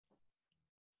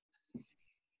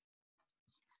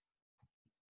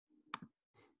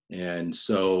And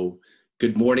so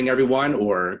good morning, everyone,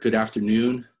 or good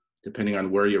afternoon, depending on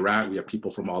where you're at. We have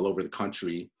people from all over the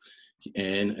country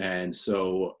in. And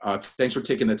so thanks for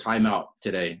taking the time out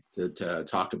today to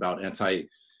talk about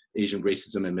anti-Asian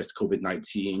racism amidst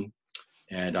COVID-19.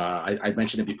 And I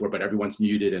mentioned it before, but everyone's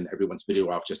muted and everyone's video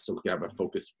off just so we have a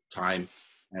focused time.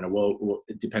 And we'll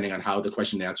depending on how the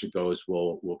question and answer goes,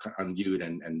 we'll unmute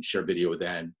and share video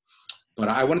then. But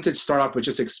I wanted to start off with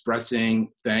just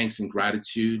expressing thanks and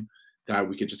gratitude that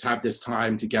we could just have this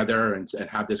time together and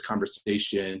have this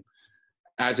conversation.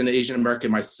 As an Asian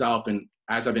American myself, and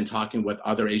as I've been talking with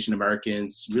other Asian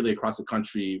Americans really across the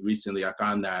country recently, I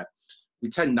found that we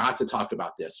tend not to talk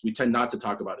about this. We tend not to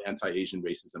talk about anti-Asian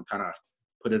racism, kind of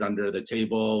put it under the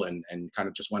table and kind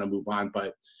of just want to move on.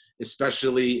 But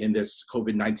especially in this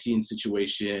COVID-19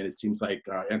 situation, it seems like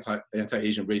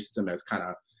anti-Asian racism has kind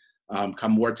of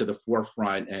come more to the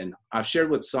forefront. And I've shared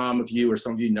with some of you, or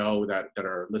some of you know that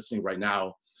are listening right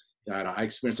now, that I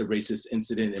experienced a racist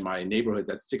incident in my neighborhood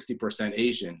that's 60%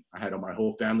 Asian. I had my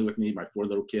whole family with me, my 4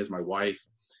 little kids, my wife.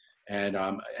 And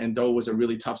though it was a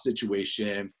really tough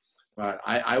situation, but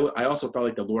I also felt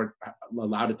like the Lord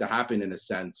allowed it to happen in a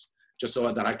sense, just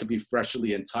so that I could be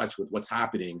freshly in touch with what's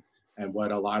happening and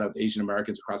what a lot of Asian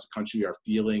Americans across the country are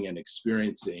feeling and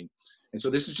experiencing. And so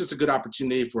this is just a good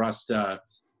opportunity for us to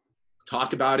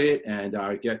talk about it and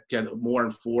get more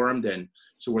informed. And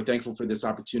so we're thankful for this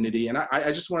opportunity. And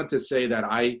I just wanted to say that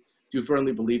I do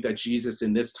firmly believe that Jesus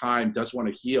in this time does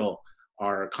want to heal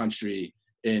our country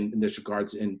in this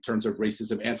regards in terms of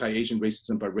racism, anti-Asian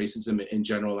racism, but racism in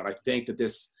general. And I think that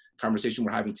this conversation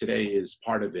we're having today is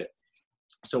part of it.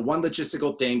 So one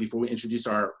logistical thing before we introduce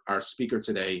our speaker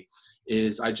today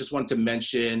is I just want to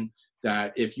mention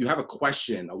that if you have a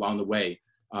question along the way,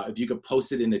 if you could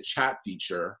post it in the chat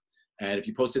feature, and if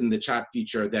you post it in the chat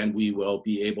feature, then we will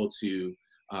be able to,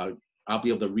 I'll be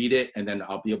able to read it, and then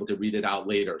I'll be able to read it out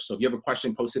later. So if you have a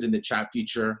question, post it in the chat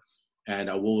feature, and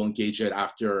we'll engage it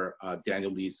after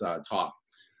Daniel Lee's talk.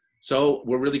 So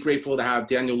we're really grateful to have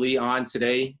Daniel Lee on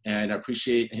today, and I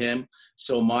appreciate him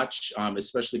so much,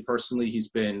 especially personally. He's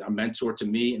been a mentor to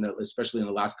me, and especially in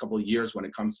the last couple of years when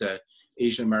it comes to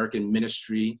Asian American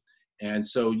ministry. And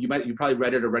so you probably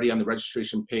read it already on the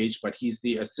registration page, but he's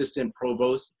the assistant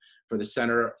provost for the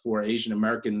Center for Asian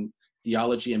American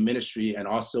Theology and Ministry, and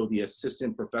also the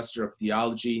assistant professor of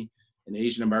theology and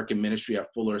Asian American ministry at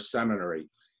Fuller Seminary.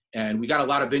 And we got a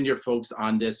lot of Vineyard folks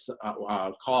on this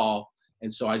call.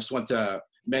 And so I just want to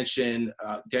mention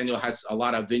Daniel has a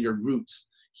lot of Vineyard roots.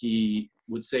 He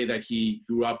would say that he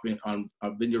grew up on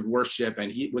a Vineyard worship,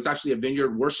 and he was actually a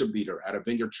Vineyard worship leader at a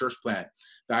Vineyard church plant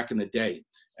back in the day.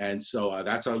 And so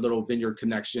that's our little Vineyard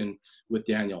connection with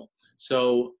Daniel.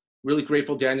 So really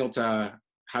grateful, Daniel, to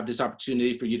have this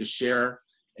opportunity for you to share.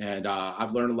 And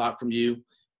I've learned a lot from you.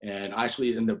 And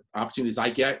actually, in the opportunities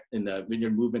I get in the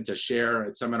Vineyard movement to share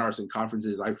at seminars and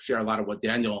conferences, I share a lot of what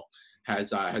Daniel has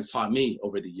taught me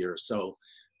over the years. So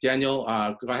Daniel,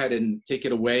 go ahead and take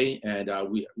it away. And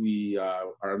we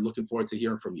are looking forward to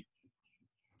hearing from you.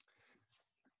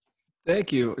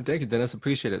 Thank you, Dennis.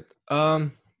 Appreciate it.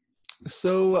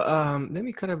 Let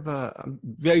me kind of, I'm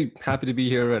very happy to be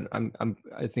here, and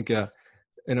I think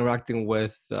interacting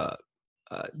with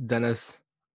Dennis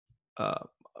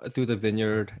through the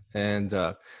Vineyard and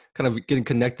kind of getting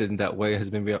connected in that way has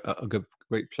been a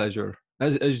great pleasure.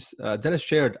 As Dennis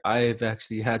shared, I've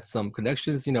actually had some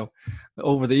connections,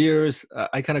 over the years.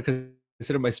 I kind of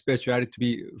consider my spirituality to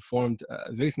be formed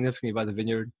very significantly by the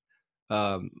Vineyard.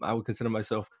 I would consider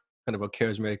myself kind of a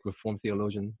charismatic Reformed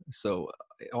theologian. So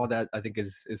all that I think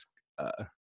is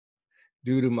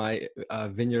due to my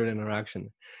Vineyard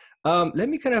interaction. Let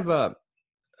me kind of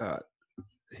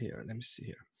here. Let me see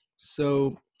here.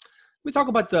 So we talk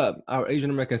about our Asian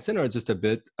American Center just a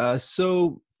bit.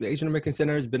 So the Asian American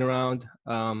Center has been around,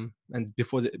 and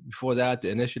before that, the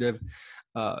initiative.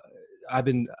 I've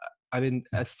been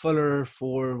at Fuller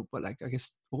for I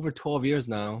guess over 12 years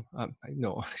now.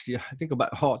 Actually, I think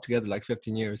about all together like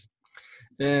 15 years,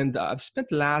 and I've spent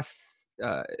the last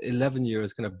 11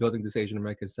 years kind of building this Asian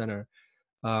American Center.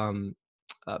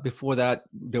 Before that,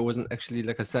 there wasn't actually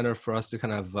like a center for us to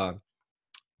kind of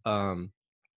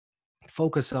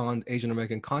focus on Asian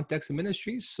American context and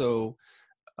ministries. So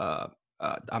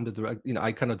I'm the direct,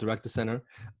 I kind of direct the center.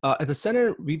 As a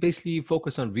center, we basically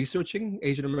focus on researching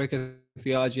Asian American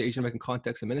theology, Asian American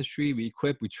context and ministry. We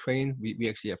equip, we train, we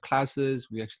actually have classes,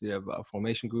 we actually have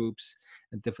formation groups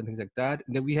and different things like that.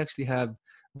 And then we actually have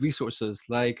resources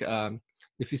like,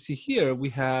 if you see here,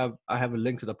 I have a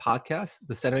link to the podcast,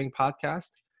 the Centering podcast.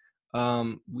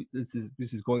 This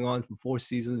is going on for 4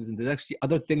 seasons, and there's actually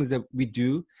other things that we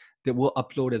do that we'll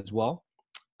upload as well.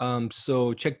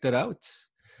 So check that out.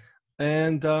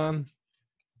 And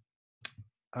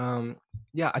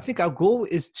yeah, I think our goal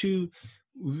is to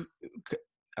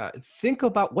think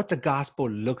about what the gospel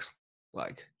looks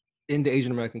like in the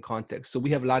Asian American context. So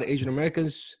we have a lot of Asian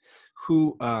Americans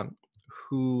who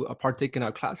partake in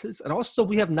our classes, and also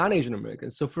we have non-Asian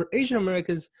Americans. So for Asian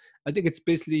Americans, I think it's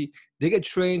basically they get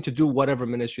trained to do whatever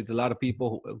ministry. There's a lot of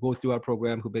people who go through our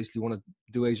program who basically want to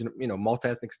do Asian,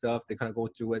 multi-ethnic stuff. They kind of go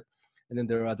through it, and then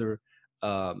there are other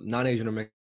non-Asian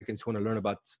Americans who want to learn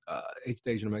about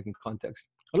Asian American context.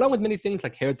 Along with many things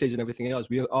like heritage and everything else,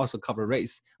 we also cover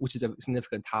race, which is a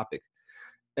significant topic.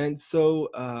 And so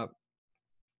I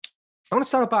want to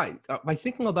start by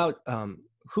thinking about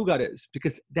who God is,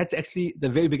 because that's actually the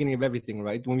very beginning of everything,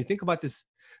 right? When we think about this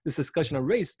discussion of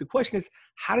race, the question is,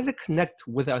 how does it connect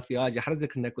with our theology? How does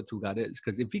it connect with who God is?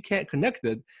 Because if we can't connect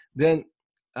it, then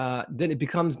it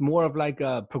becomes more of like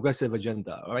a progressive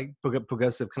agenda, right?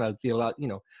 Progressive kind of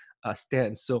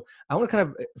stance. So I want to kind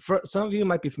of, for some of you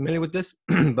might be familiar with this,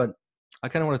 but I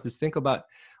kind of want to just think about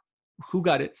who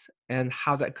God is and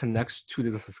how that connects to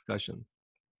this discussion.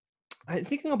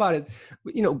 Thinking about it,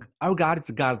 our God is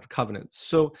the God of the covenant.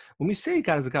 So when we say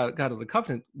God is the God of the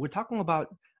covenant, we're talking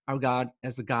about our God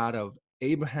as the God of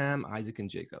Abraham, Isaac, and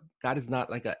Jacob. God is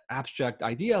not like an abstract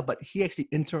idea, but he actually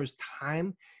enters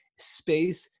time,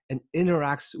 space, and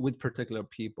interacts with particular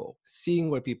people, seeing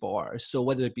where people are. So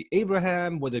whether it be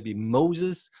Abraham, whether it be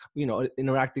Moses,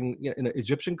 interacting in an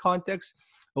Egyptian context,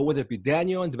 or whether it be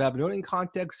Daniel in the Babylonian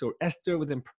context, or Esther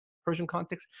within Persian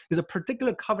context, there's a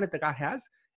particular covenant that God has,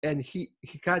 and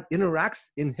God interacts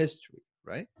in history,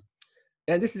 right?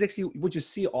 And this is actually what you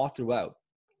see all throughout.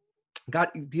 God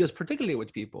deals particularly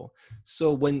with people.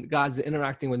 So when God's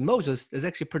interacting with Moses, there's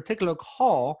actually a particular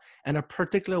call and a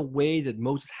particular way that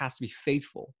Moses has to be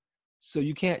faithful. So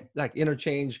you can't like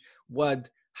interchange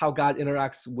how God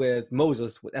interacts with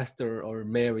Moses, with Esther or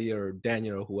Mary or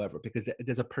Daniel or whoever, because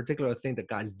there's a particular thing that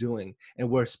God's doing and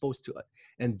we're supposed to.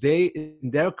 And they,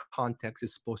 in their context,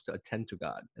 is supposed to attend to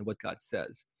God and what God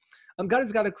says. God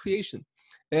is God of creation.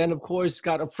 And of course,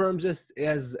 God affirms this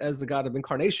as the God of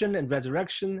incarnation and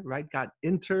resurrection, right? God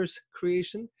enters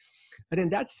creation. And in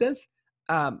that sense,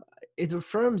 it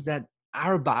affirms that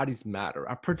our bodies matter,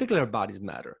 our particular bodies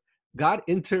matter. God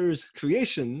enters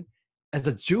creation as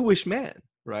a Jewish man,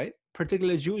 right?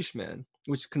 Particularly Jewish man,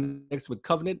 which connects with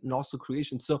covenant and also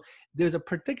creation. So there's a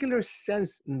particular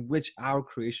sense in which our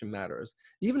creation matters.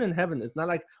 Even in heaven, it's not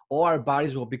like all our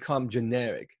bodies will become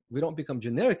generic. We don't become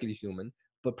generically human,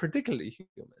 but particularly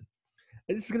human.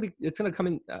 And it's gonna come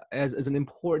in as an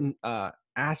important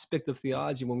aspect of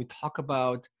theology when we talk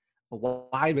about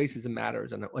why racism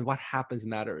matters and what happens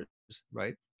matters,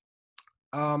 right?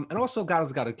 And also God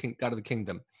is God of the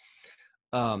kingdom.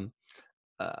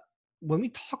 When we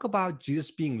talk about Jesus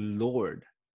being Lord,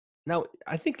 now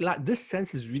I think this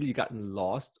sense has really gotten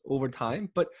lost over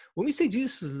time. But when we say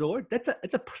Jesus is Lord,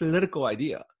 it's a political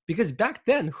idea, because back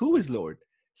then, who is Lord?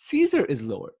 Caesar is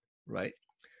Lord, right?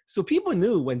 So people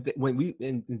knew when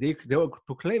they were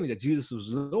proclaiming that Jesus was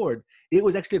Lord, it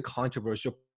was actually a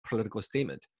controversial political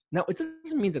statement. Now, it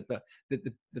doesn't mean that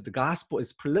the gospel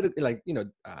is politically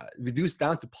reduced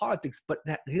down to politics, but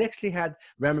that it actually had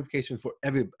ramifications for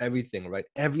everything, right?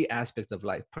 Every aspect of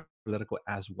life, political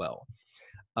as well.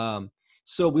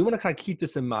 So we want to kind of keep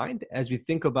this in mind as we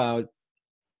think about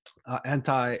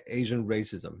anti-Asian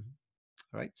racism,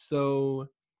 right? So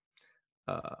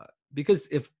because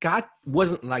if God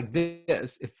wasn't like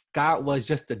this, if God was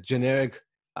just a generic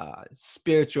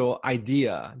spiritual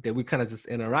idea that we kind of just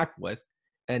interact with,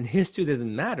 and history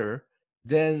didn't matter,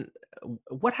 then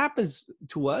what happens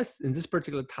to us in this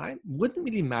particular time wouldn't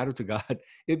really matter to God.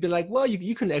 It'd be like, well,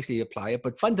 you can actually apply it,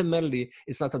 but fundamentally,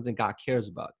 it's not something God cares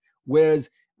about. Whereas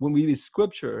when we read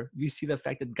scripture, we see the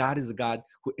fact that God is a God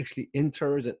who actually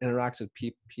enters and interacts with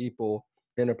people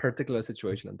in a particular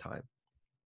situation and time.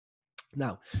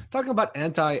 Now, talking about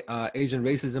anti-Asian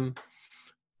racism,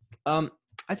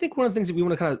 I think one of the things that we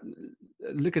want to kind of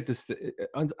look at this,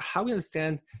 how we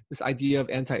understand this idea of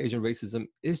anti-Asian racism,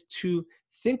 is to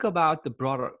think about the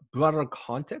broader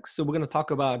context. So we're going to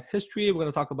talk about history, we're going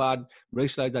to talk about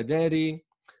racialized identity,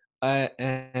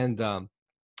 and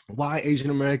why Asian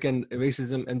American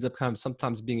racism ends up kind of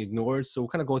sometimes being ignored. So we'll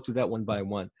kind of go through that one by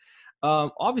one.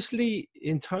 Obviously,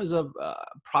 in terms of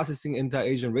processing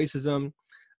anti-Asian racism,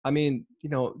 I mean,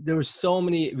 there are so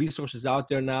many resources out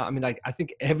there now. I mean, like, I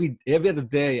think every other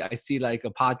day I see like a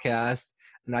podcast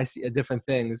and I see different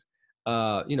things,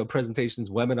 presentations,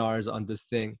 webinars on this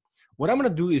thing. What I'm going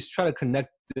to do is try to connect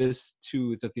this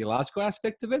to the theological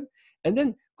aspect of it, and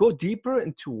then go deeper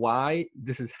into why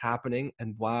this is happening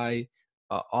and why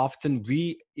often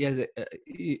we,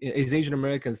 as Asian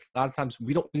Americans, a lot of times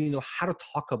we don't really know how to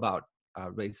talk about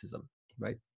racism,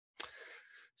 right?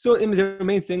 So I mean, there are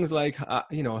main things like, how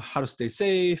to stay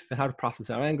safe and how to process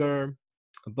our anger,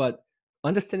 but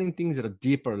understanding things at a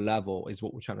deeper level is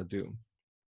what we're trying to do.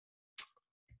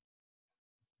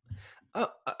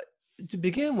 To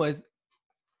begin with,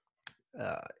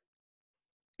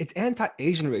 it's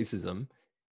anti-Asian racism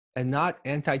and not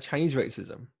anti-Chinese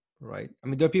racism, right? I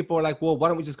mean, there are people who are like, well, why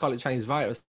don't we just call it Chinese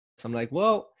virus? So I'm like,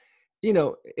 well,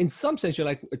 in some sense, you're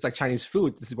like, it's like Chinese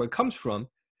food. This is where it comes from.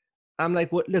 I'm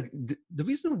like, well, look, the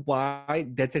reason why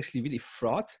that's actually really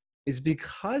fraught is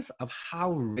because of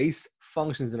how race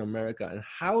functions in America and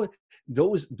how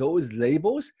those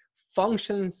labels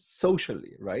function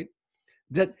socially, right?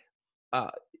 That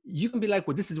you can be like,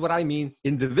 well, this is what I mean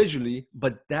individually,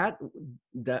 but that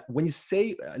when you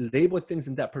say label things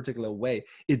in that particular way,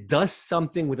 it does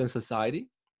something within society,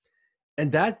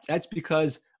 and that's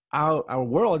because our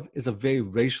world is a very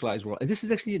racialized world, and this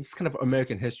is actually, it's kind of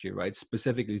American history, right?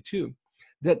 Specifically too,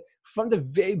 that from the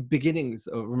very beginnings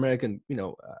of American,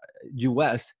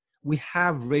 U.S., we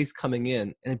have race coming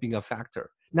in and it being a factor.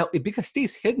 Now it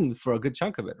stays hidden for a good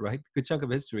chunk of it, right? Good chunk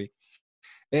of history.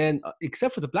 And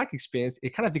except for the Black experience,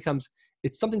 it kind of becomes,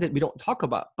 it's something that we don't talk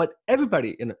about, but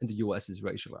everybody in the US is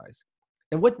racialized.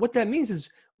 And what that means is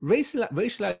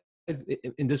racialized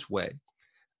in this way.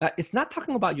 It's not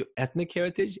talking about your ethnic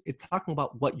heritage, it's talking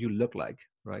about what you look like,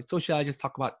 right? Sociologists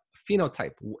talk about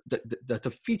phenotype,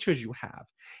 the features you have.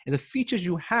 And the features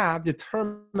you have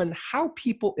determine how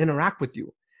people interact with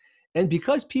you. And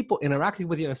because people interact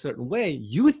with you in a certain way,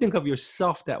 you think of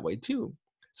yourself that way too.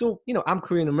 So, I'm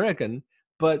Korean American,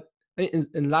 but in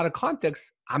a lot of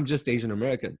contexts, I'm just Asian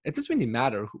American. It doesn't really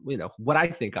matter, what I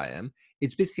think I am.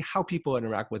 It's basically how people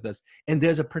interact with us. And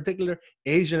there's a particular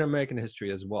Asian American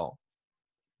history as well.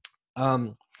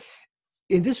 In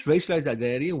this racialized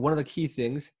identity, one of the key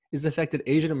things is the fact that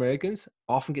Asian Americans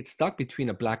often get stuck between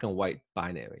a black and white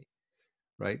binary.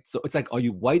 Right, so it's like, are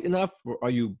you white enough, or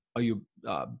are you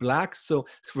black? So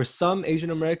for some Asian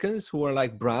Americans who are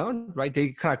like brown, right, they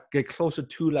kind of get closer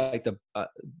to like the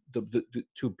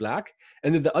to black,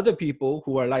 and then the other people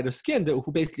who are lighter skinned,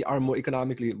 who basically are more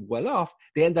economically well off,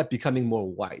 they end up becoming more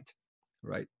white,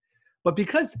 right? But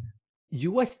because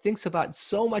U.S. thinks about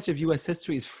so much of U.S.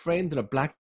 history is framed in a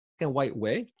black and white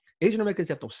way, Asian Americans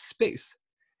have no space.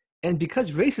 And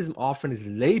because racism often is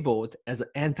labeled as an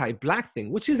anti-black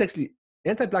thing, which is actually,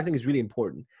 anti-black thing is really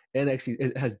important, and actually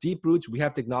it has deep roots. We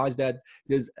have to acknowledge that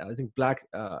I think Black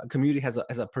community has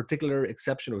a particular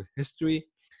exceptional history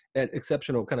and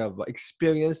exceptional kind of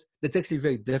experience that's actually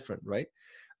very different, right?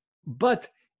 But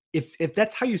if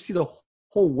that's how you see the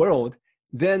whole world,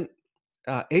 then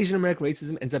Asian American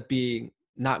racism ends up being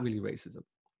not really racism,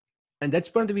 and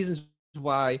that's one of the reasons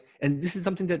why. And this is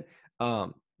something that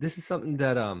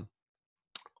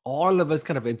all of us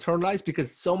kind of internalize,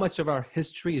 because so much of our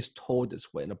history is told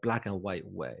this way, in a black and white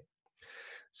way.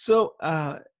 So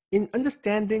in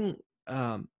understanding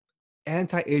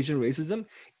anti-Asian racism,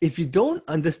 if you don't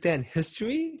understand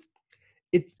history,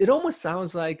 it almost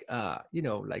sounds like,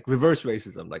 like reverse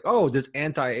racism, like, oh, there's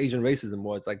anti-Asian racism,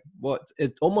 or it's like,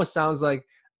 it almost sounds like,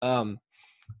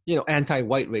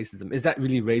 anti-white racism. Is that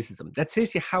really racism? That's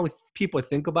actually how people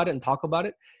think about it and talk about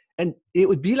it. And it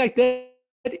would be like that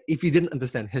if you didn't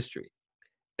understand history.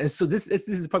 And so this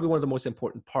is probably one of the most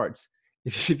important parts.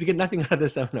 If you get nothing out of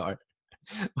this seminar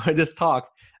or this talk,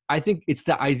 I think it's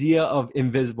the idea of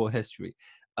invisible history.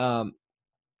 Unlike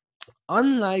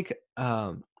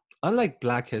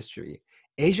Black history,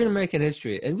 Asian American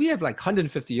history, and we have like over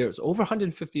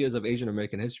 150 years of Asian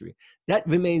American history, that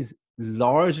remains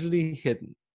largely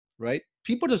hidden, right?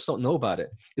 People just don't know about it.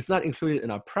 It's not included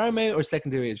in our primary or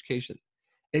secondary education.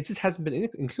 It just hasn't been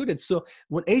included. So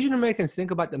when Asian Americans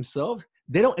think about themselves,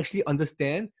 they don't actually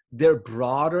understand their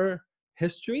broader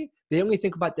history. They only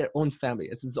think about their own family.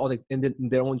 It's all like in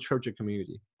their own church or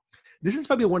community. This is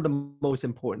probably one of the most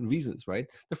important reasons, right?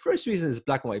 The first reason is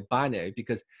black and white binary,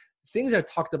 because things are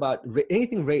talked about,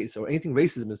 anything race or anything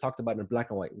racism is talked about in a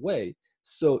black and white way.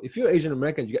 So if you're Asian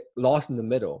American, you get lost in the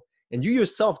middle, and you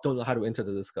yourself don't know how to enter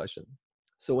the discussion.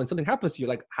 So when something happens to you,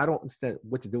 like, I don't understand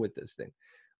what to do with this thing.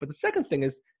 But the second thing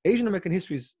is Asian American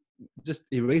history is just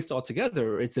erased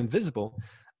altogether. It's invisible.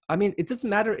 I mean, it doesn't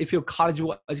matter if you're college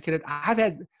educated. I've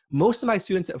had most of my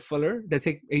students at Fuller that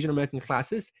take Asian American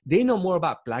classes, they know more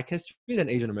about Black history than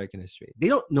Asian American history. They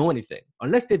don't know anything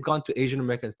unless they've gone to Asian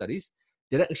American studies.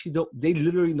 They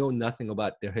literally know nothing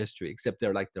about their history except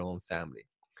they're like their own family.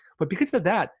 But because of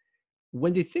that,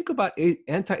 when they think about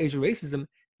anti-Asian racism,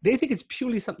 they think it's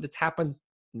purely something that's happened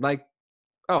like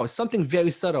oh, something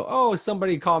very subtle. Oh,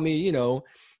 somebody called me,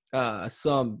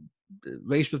 some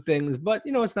racial things, but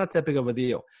it's not that big of a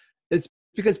deal. It's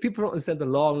because people don't understand the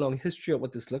long history of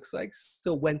what this looks like.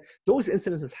 So when those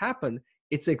incidences happen,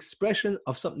 it's an expression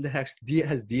of something that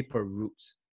has deeper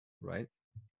roots, right?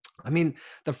 I mean,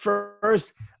 the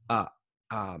first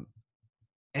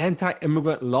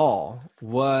anti-immigrant law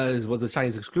was the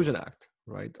Chinese Exclusion Act,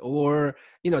 right? Or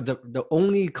the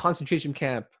only concentration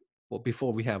camp, well,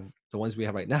 before we have the ones we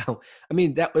have right now. I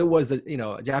mean, that it was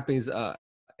a Japanese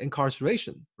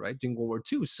incarceration, right, during World War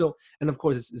II. So, and of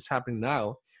course, it's happening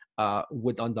now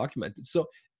with undocumented. So,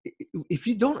 if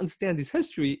you don't understand this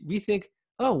history, we think,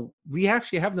 oh, we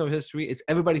actually have no history. It's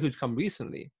everybody who's come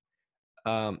recently.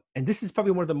 And this is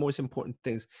probably one of the most important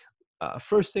things.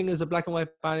 First thing is a black and white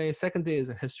binary. Second thing is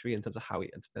a history in terms of how we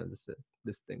understand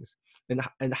these things,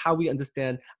 and how we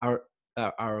understand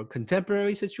our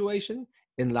contemporary situation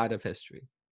in light of history.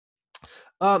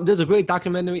 There's a great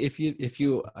documentary. If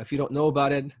you don't know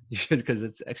about it, you should, because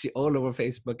it's actually all over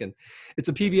Facebook, and it's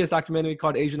a PBS documentary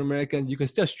called Asian American. You can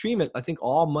still stream it, I think,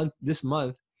 this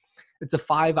month. It's a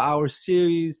 5-hour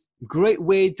series. Great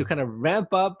way to kind of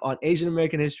ramp up on Asian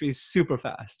American history super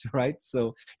fast, right?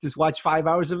 So just watch 5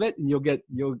 hours of it, and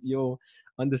you'll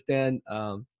understand,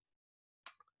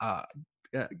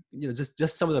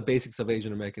 just some of the basics of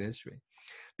Asian American history.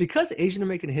 Because Asian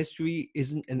American history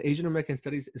and Asian American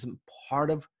studies isn't part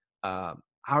of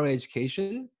our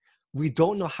education, we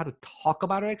don't know how to talk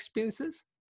about our experiences,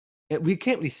 and we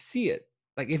can't really see it.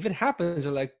 Like if it happens,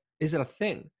 you're like, is it a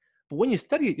thing? But when you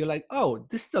study it, you're like, oh,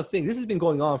 this is a thing. This has been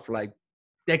going on for like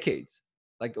decades,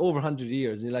 like over 100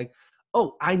 years. And you're like,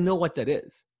 oh, I know what that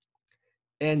is.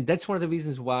 And that's one of the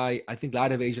reasons why I think a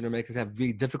lot of Asian Americans have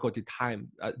really difficult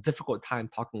time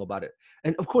talking about it.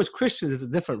 And of course, Christians is a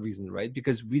different reason, right?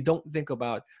 Because we don't think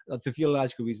about the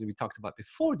theological reason we talked about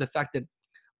before, the fact that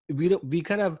we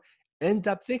kind of end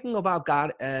up thinking about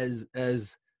God as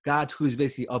God who's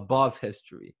basically above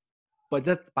history. But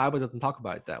the Bible doesn't talk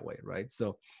about it that way, right?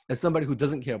 So as somebody who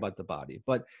doesn't care about the body,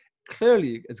 but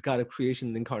clearly it's God of creation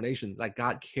and incarnation, like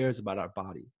God cares about our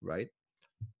body, right?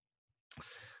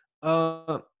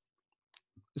 So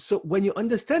when you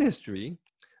understand history,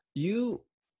 you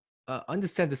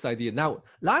understand this idea. Now, a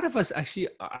lot of us actually,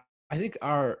 I think,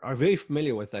 are very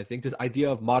familiar with, I think, this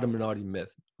idea of modern minority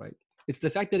myth, right? It's the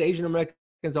fact that Asian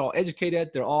Americans are all educated,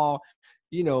 they're all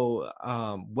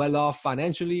well off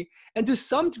financially, and to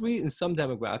some degree in some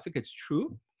demographic it's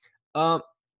true, and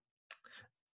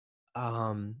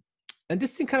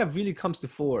this thing kind of really comes to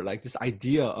fore, like this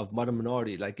idea of modern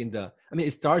minority, like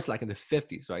it starts like in the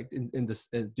 50s, right,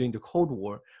 during the Cold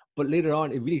War, but later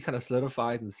on it really kind of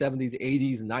solidifies in the 70s,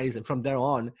 80s, and 90s, and from there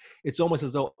on it's almost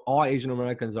as though all Asian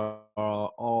Americans are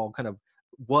all kind of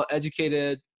well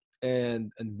educated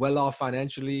and well off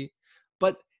financially.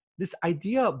 But this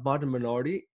idea of modern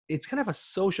minority, it's kind of a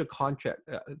social contract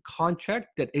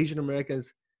that Asian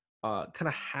Americans kind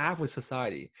of have with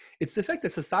society. It's the fact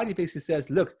that society basically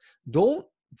says, look, don't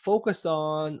focus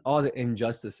on all the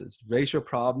injustices, racial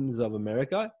problems of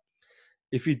America.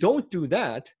 If you don't do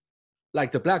that,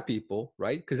 like the black people,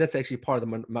 right? Because that's actually part of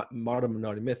the modern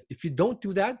minority myth. If you don't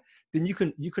do that, then you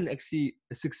can actually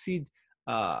succeed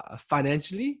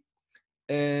financially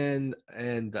and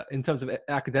in terms of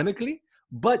academically,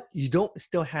 but you don't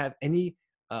still have any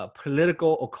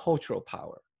political or cultural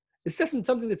power. It's just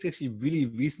something that's actually really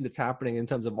recent that's happening in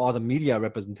terms of all the media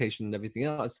representation and everything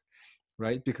else,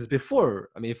 right? Because before,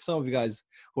 I mean, if some of you guys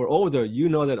who are older, you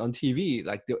know that on TV,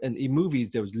 like in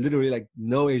movies, there was literally like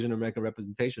no Asian American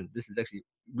representation. This is actually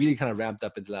really kind of ramped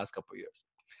up in the last couple of years.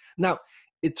 Now,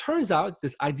 it turns out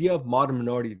this idea of modern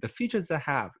minority, the features that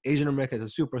have Asian Americans are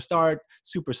super smart,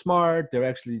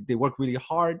 they work really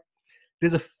hard.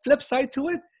 There's a flip side to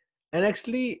it. And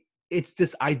actually, it's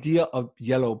this idea of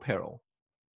yellow peril.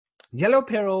 Yellow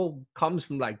peril comes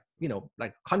from like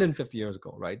 150 years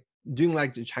ago, right? During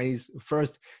like the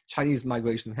first Chinese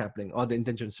migration happening, or the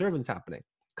indentured servants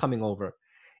coming over.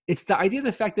 It's the idea of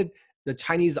the fact that the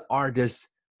Chinese are this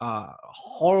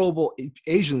horrible,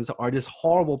 Asians are this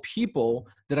horrible people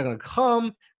that are going to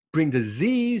come, bring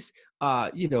disease,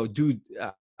 that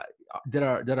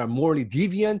are morally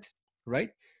deviant,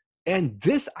 right? And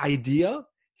this idea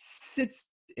sits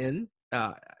in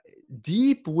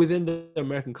deep within the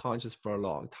American conscience for a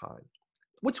long time.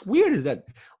 What's weird is that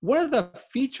one of the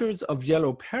features of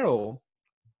yellow peril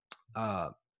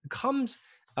comes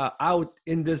out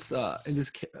in this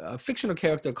fictional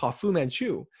character called Fu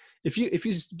Manchu. If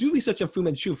you do research on Fu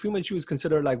Manchu is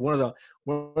considered like one of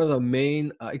the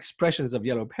main expressions of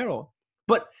yellow peril.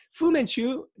 But Fu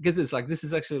Manchu, get this, like this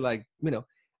is actually like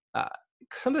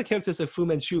some of the characters of Fu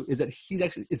Manchu is that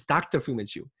it's Dr. Fu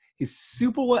Manchu. He's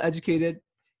super well educated.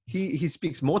 He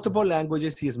speaks multiple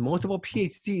languages. He has multiple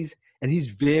PhDs, and he's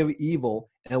very evil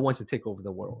and wants to take over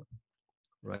the world,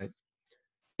 right?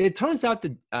 It turns out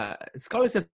that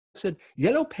scholars have said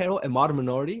yellow peril and modern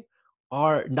minority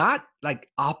are not like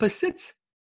opposites,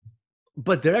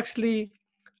 but they're actually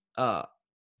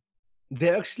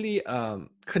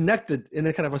connected in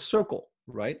a kind of a circle,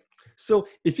 right? So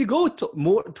if you go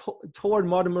toward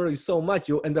modern minority so much,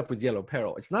 you'll end up with yellow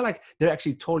peril. It's not like they're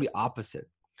actually totally opposite.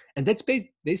 And that's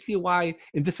basically why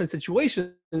in different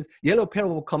situations, yellow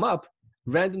peril will come up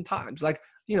random times. Like,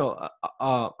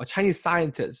 a Chinese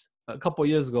scientist a couple of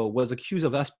years ago was accused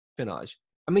of espionage.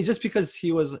 I mean, just because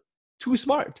he was too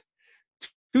smart,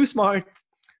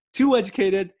 too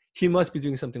educated, he must be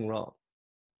doing something wrong,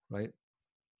 right?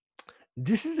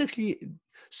 This is actually,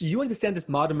 so you understand this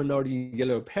modern minority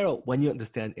yellow peril when you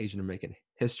understand Asian American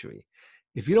history.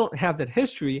 If you don't have that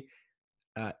history,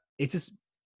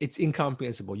 it's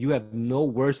incomprehensible. You have no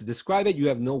words to describe it. You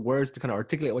have no words to kind of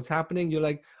articulate what's happening. You're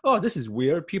like, oh, this is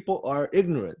weird. People are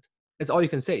ignorant. That's all you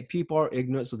can say. People are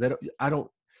ignorant.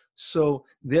 So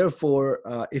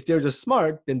therefore, if they're just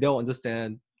smart, then they'll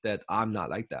understand that I'm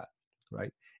not like that,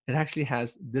 right? It actually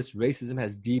this racism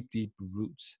has deep, deep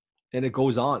roots. And it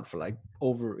goes on for like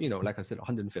over, like I said,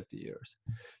 150 years.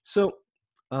 So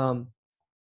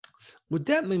with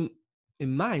that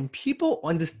in mind, people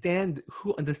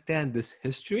who understand this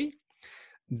history,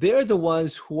 they're the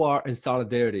ones who are in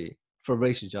solidarity for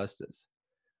racial justice.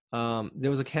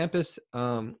 There was a campus,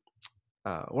 one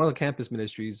of the campus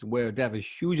ministries where they have a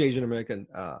huge Asian American,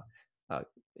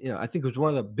 I think it was one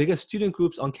of the biggest student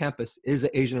groups on campus is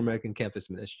an Asian American campus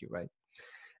ministry, right?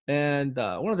 And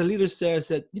one of the leaders there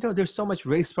said, there's so much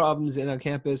race problems in our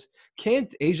campus.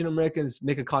 Can't Asian Americans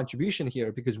make a contribution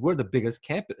here because we're the biggest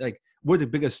campus, like we're the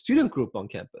biggest student group on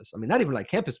campus. I mean, not even like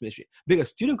campus ministry,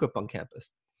 biggest student group on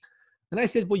campus. And I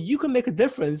said, well, you can make a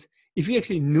difference if you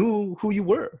actually knew who you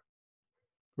were,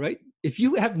 right? If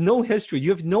you have no history, you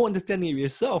have no understanding of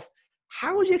yourself,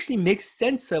 how would you actually make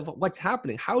sense of what's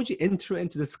happening? How would you enter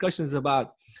into discussions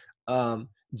about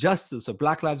justice or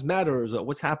Black Lives Matter or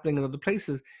what's happening in other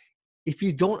places if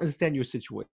you don't understand your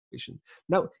situation?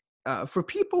 Now, for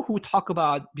people who talk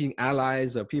about being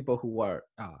allies or people who are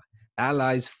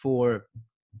allies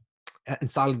in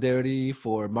solidarity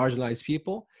for marginalized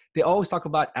people, they always talk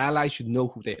about allies should know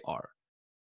who they are.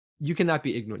 You cannot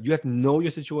be ignorant. You have to know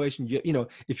your situation.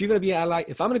 If you're going to be an ally,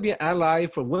 if I'm going to be an ally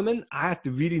for women, I have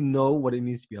to really know what it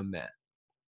means to be a man.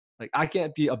 Like, I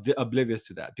can't be oblivious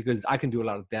to that because I can do a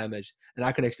lot of damage and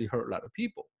I can actually hurt a lot of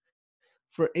people.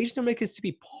 For Asian Americans to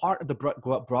be part of the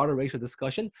broader racial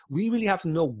discussion, we really have to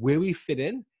know where we fit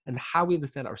in and how we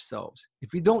understand ourselves.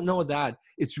 If we don't know that,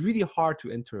 it's really hard to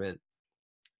enter in.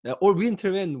 Or we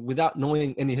enter in without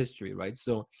knowing any history, right?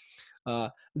 So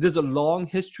there's a long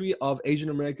history of Asian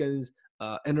Americans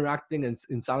interacting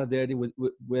in solidarity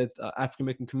with African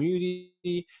American community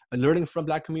and learning from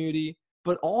Black community.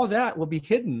 But all that will be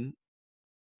hidden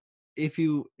if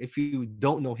you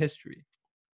don't know history,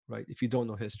 right? If you don't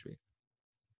know history.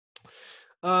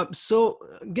 So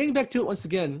getting back to it once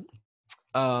again,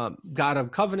 God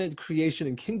of covenant, creation,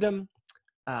 and kingdom.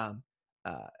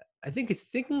 I think it's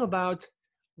thinking about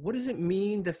what does it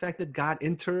mean, the fact that God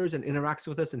enters and interacts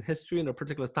with us in history in a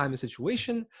particular time and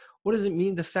situation? What does it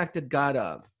mean, the fact that God,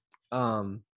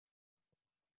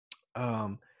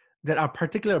 that our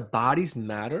particular bodies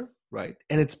matter, right?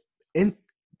 And and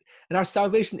our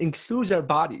salvation includes our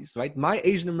bodies, right? My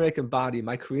Asian American body,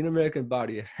 my Korean American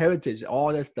body, heritage,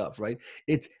 all that stuff, right?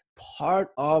 It's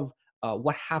part of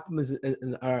what happens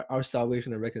in our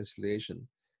salvation and reconciliation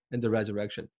and the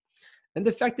resurrection. And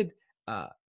the fact that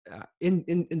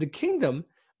in the kingdom,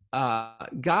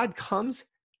 God comes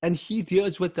and he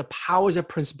deals with the powers and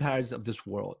principalities of this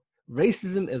world.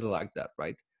 Racism is like that,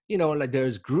 right? Like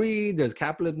there's greed, there's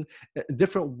capitalism,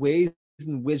 different ways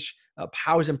in which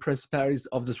powers and principalities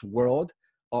of this world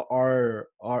are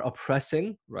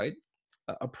oppressing, right?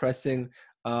 Oppressing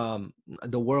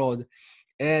the world.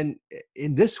 And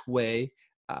in this way,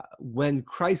 when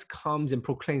Christ comes and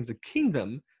proclaims the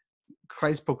kingdom,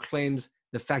 Christ proclaims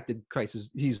the fact that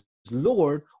he's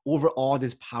Lord over all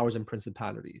these powers and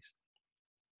principalities.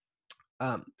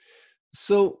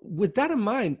 So with that in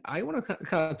mind, I want to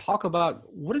kind of talk about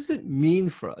what does it mean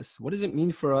for us? What does it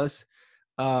mean for us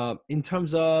in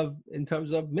terms of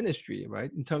ministry,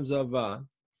 right? In terms of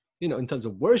in terms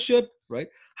of worship, right?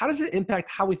 How does it impact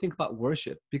how we think about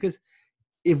worship? Because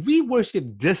if we worship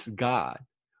this God,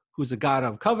 who's a God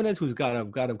of covenants, who's a God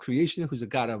of creation, who's a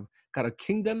God of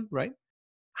kingdom, right?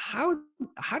 how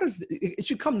does it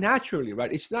should come naturally,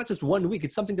 right? It's not just 1 week.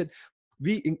 It's something that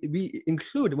we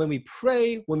include when we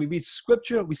pray, when we read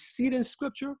scripture, we see it in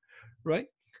scripture, right?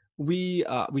 We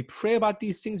pray about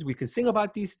these things. We can sing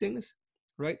about these things,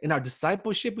 right? In our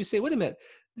discipleship, we say, wait a minute,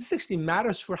 this actually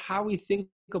matters for how we think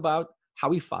about how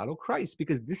we follow Christ,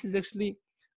 because this is actually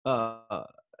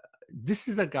this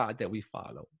is a God that we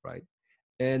follow, right?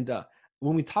 And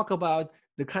when we talk about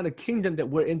the kind of kingdom that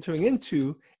we're entering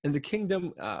into, and the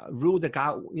kingdom rule that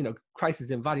God, Christ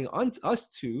is inviting us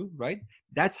to, right?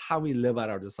 That's how we live out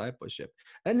our discipleship.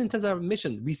 And in terms of our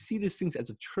mission, we see these things as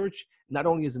a church, not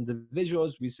only as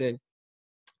individuals. We say,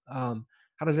 how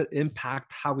does it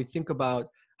impact how we think about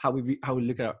how we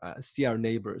look at see our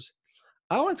neighbors?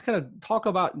 I want to kind of talk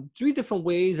about 3 different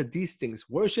ways that these things,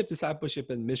 worship, discipleship,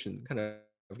 and mission, kind of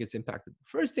gets impacted.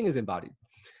 First thing is embodied.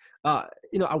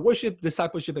 Our worship,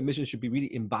 discipleship, and mission should be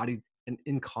really embodied and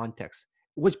in context,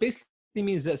 which basically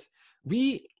means this: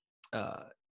 it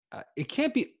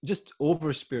can't be just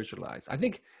over spiritualized. I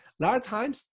think a lot of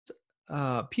times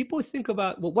people think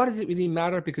about, well, what does it really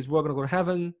matter? Because we're going to go to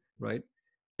heaven, right?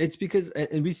 It's because,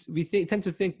 and we tend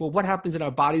to think, well, what happens in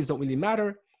our bodies don't really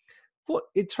matter. Well,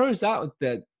 it turns out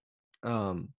that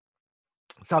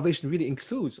salvation really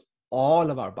includes all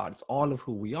of our bodies, all of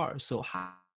who we are. So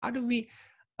how do we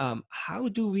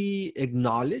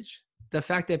acknowledge the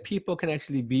fact that people can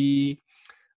actually be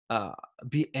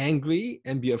angry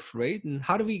and be afraid? And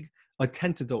how do we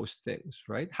attend to those things,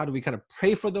 right? How do we kind of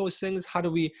pray for those things? How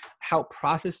do we help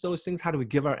process those things? How do we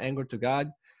give our anger to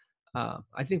God?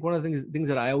 I think one of the things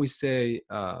that I always say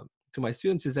to my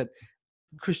students is that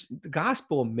the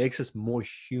gospel makes us more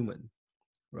human,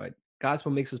 right?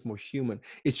 Gospel makes us more human.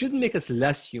 It shouldn't make us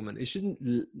less human. It shouldn't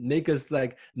make us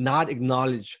like not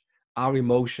acknowledge our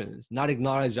emotions, not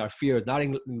acknowledge our fears, not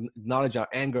acknowledge our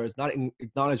angers, not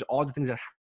acknowledge all the things that are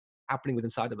happening within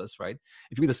inside of us, right?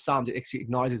 If you read the Psalms, it actually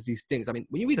acknowledges these things. I mean,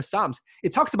 when you read the Psalms,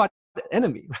 it talks about the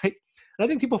enemy, right? And I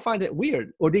think people find it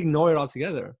weird, or they ignore it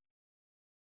altogether.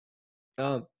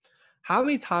 How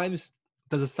many times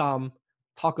does a Psalm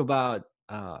talk about,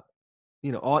 all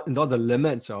the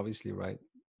laments, obviously, right?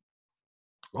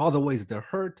 All the ways that they're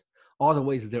hurt, all the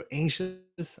ways that they're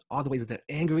anxious, all the ways that they're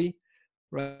angry,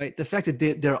 right? The fact that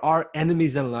there are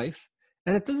enemies in life,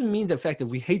 and it doesn't mean the fact that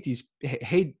we hate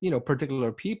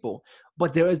particular people,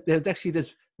 but there's actually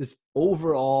this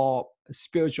overall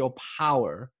spiritual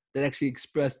power that actually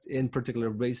expressed in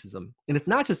particular racism, and it's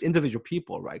not just individual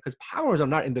people, right? Because powers are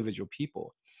not individual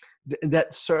people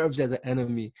that serves as an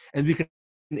enemy, and we can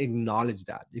acknowledge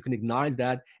that. You can acknowledge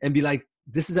that and be like,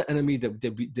 this is an enemy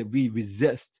that we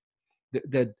resist,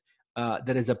 that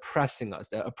is oppressing us,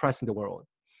 that oppressing the world.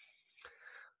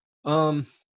 I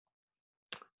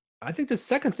think the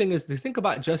second thing is to think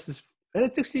about justice, and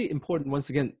it's actually important, once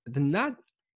again, to not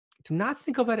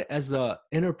think about it as a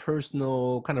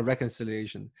interpersonal kind of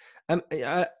reconciliation. I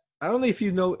don't know if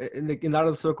you know, in a lot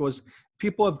of circles,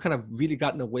 people have kind of really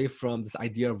gotten away from this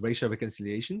idea of racial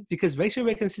reconciliation, because racial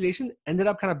reconciliation ended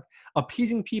up kind of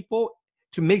appeasing people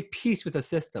to make peace with the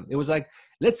system. It was like,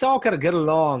 let's all kind of get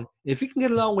along. If we can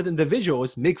get along with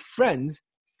individuals, make friends,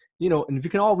 and if we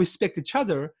can all respect each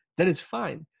other, then it's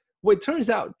fine. Well, it turns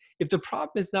out, if the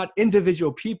problem is not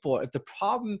individual people, if the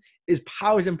problem is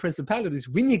powers and principalities,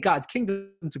 we need God's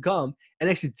kingdom to come and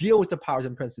actually deal with the powers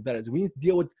and principalities. We need to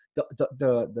deal with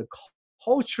the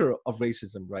culture of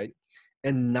racism, right?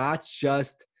 And not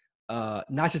just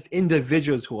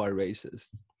individuals who are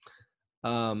racist.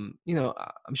 I'm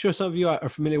sure some of you are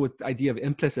familiar with the idea of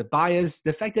implicit bias.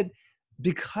 The fact that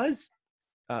because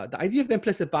the idea of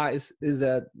implicit bias is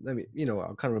that,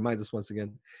 I'll kind of remind this once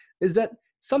again, is that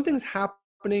something's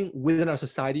happening within our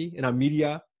society, in our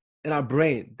media, in our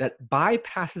brain that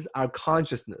bypasses our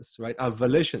consciousness, right? Our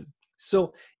volition.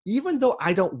 So even though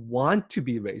I don't want to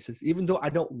be racist, even though I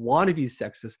don't want to be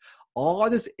sexist, all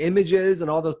these images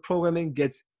and all this programming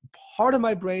gets part of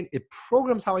my brain. It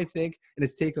programs how I think, and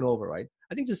it's taken over, right?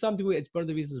 I think to some degree, it's one of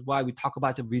the reasons why we talk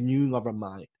about the renewing of our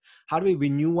mind. How do we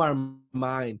renew our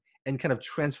mind and kind of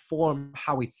transform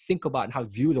how we think about and how we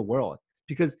view the world?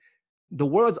 Because the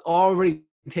world's already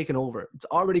taken over. It's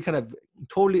already kind of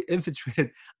totally infiltrated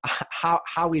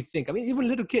how we think. I mean, even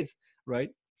little kids,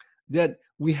 right? That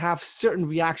we have certain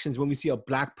reactions when we see a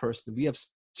black person. We have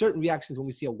certain reactions when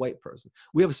we see a white person.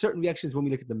 We have certain reactions when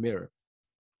we look at the mirror.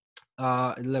 For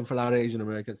a lot of Asian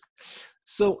Americans.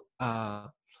 So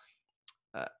to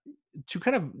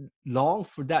kind of long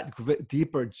for that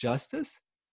deeper justice,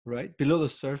 right, below the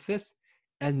surface,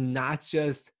 and not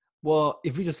just, well,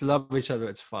 if we just love each other,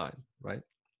 it's fine, right?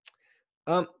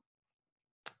 I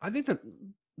think that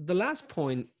the last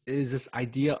point is this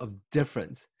idea of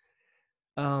difference.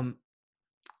 Um,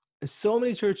 so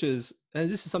many churches, and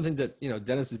this is something that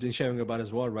Dennis has been sharing about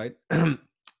as well, right?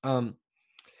 um,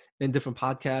 in different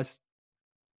podcasts.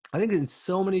 I think in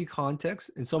so many contexts,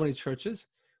 in so many churches,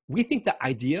 we think the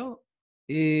idea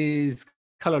is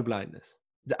color blindness.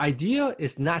 The idea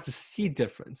is not to see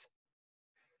difference.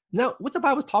 Now, what the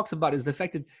Bible talks about is the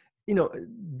fact that,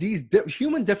 these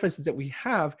human differences that we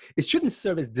have, it shouldn't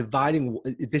serve as dividing,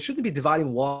 there shouldn't be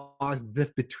dividing walls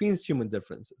between human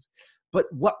differences. But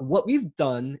what we've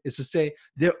done is to say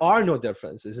there are no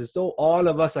differences, as though all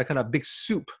of us are kind of big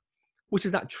soup, which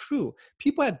is not true.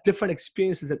 People have different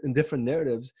experiences and different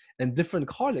narratives and different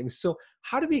callings. So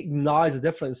how do we acknowledge the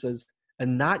differences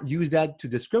and not use that to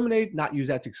discriminate, not use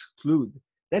that to exclude?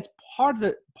 That's part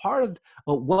of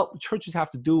what churches have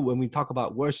to do when we talk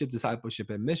about worship, discipleship,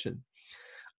 and mission.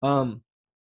 One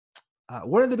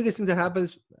of the biggest things that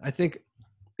happens, I think,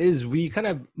 is we kind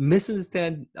of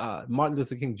misunderstand Martin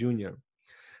Luther King Jr.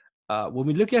 When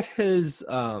we look at his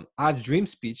I Have a Dream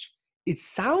speech, it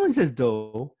sounds as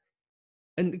though,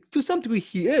 and to some degree,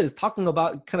 he is talking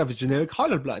about kind of a generic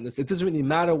colorblindness. It doesn't really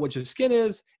matter what your skin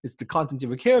is; it's the content of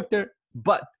your character.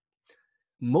 But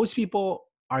most people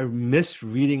are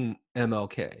misreading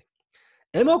MLK.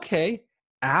 MLK,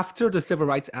 after the Civil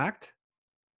Rights Act,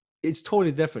 it's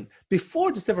totally different.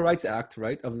 Before the Civil Rights Act,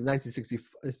 right, of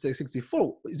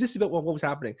 1964, this is what was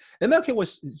happening. MLK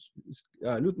was,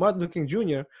 Martin Luther King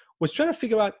Jr. was trying to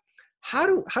figure out how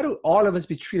do all of us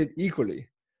be treated equally.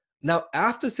 Now,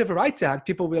 after the Civil Rights Act,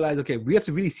 people realize, okay, we have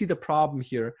to really see the problem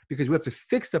here because we have to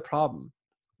fix the problem,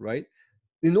 right?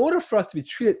 In order for us to be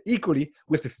treated equally,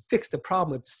 we have to fix the problem,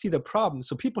 we have to see the problem.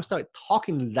 So people started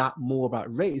talking a lot more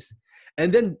about race.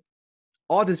 And then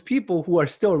all these people who are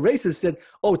still racist said,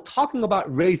 oh, talking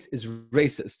about race is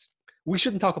racist. We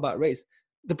shouldn't talk about race.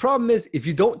 The problem is, if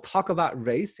you don't talk about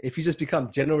race, if you just become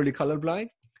generally colorblind,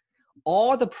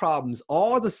 all the problems,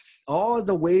 all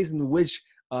the ways in which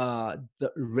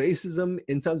the racism,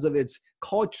 in terms of its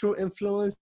cultural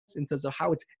influence, in terms of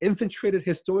how it's infiltrated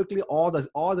historically, all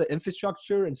the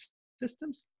infrastructure and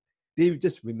systems, they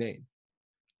just remain.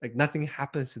 Like nothing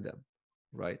happens to them,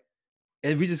 right?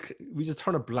 And we just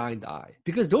turn a blind eye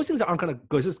because those things aren't gonna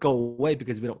just go away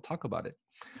because we don't talk about it.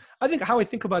 I think how I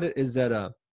think about it is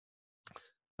that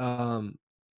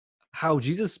how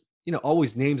Jesus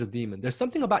always names a demon. There's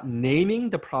something about naming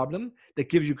the problem that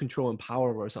gives you control and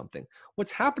power over something.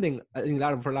 What's happening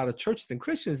for a lot of churches and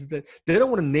Christians is that they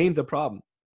don't want to name the problem,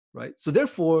 right? So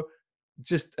therefore,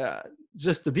 just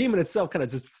the demon itself kind of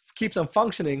just keeps on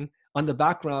functioning on the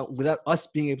background without us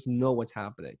being able to know what's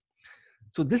happening.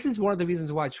 So this is one of the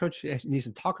reasons why church needs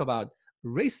to talk about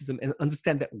racism and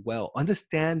understand that well,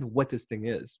 understand what this thing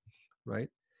is, right?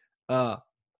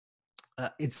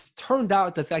 It's turned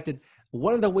out the fact that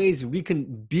one of the ways we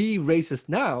can be racist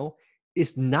now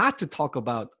is not to talk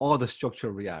about all the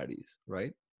structural realities,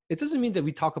 right? It doesn't mean that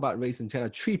we talk about race and try to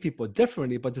treat people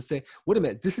differently, but to say, wait a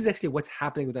minute, this is actually what's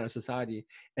happening within our society.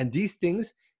 And these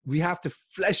things, we have to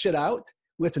flesh it out.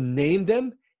 We have to name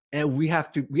them, and we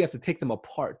have to take them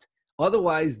apart.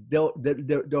 Otherwise, they'll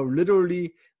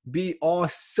literally be all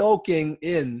soaking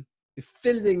in,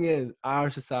 filling in our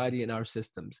society and our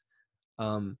systems.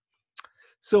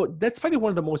 So that's probably one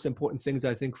of the most important things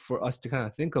I think for us to kind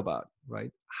of think about,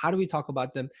 right? How do we talk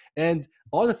about them? And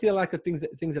all the theological things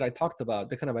that I talked about,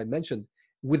 that kind of I mentioned,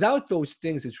 without those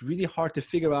things, it's really hard to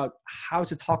figure out how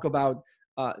to talk about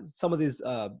some of these,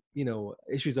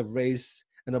 issues of race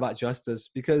and about justice,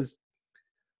 because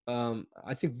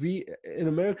I think we, in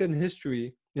American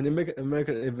history, in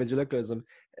American evangelicalism,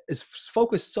 is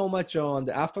focused so much on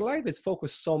the afterlife. It's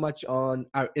focused so much on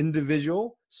our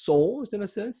individual souls, in a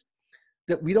sense,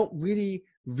 that we don't really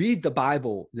read the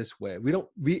Bible this way.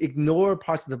 We ignore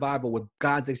parts of the Bible where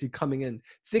God's actually coming in,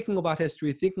 thinking about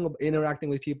history, thinking of interacting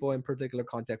with people in particular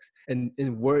contexts, and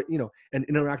and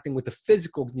interacting with the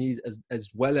physical needs as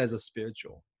well as the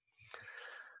spiritual.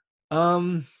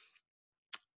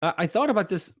 I thought about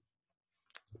this.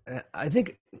 I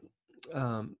think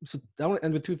so. I want to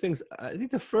end with two things. I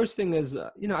think the first thing is,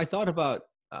 I thought about.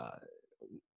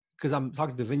 Because I'm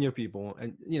talking to Vineyard people,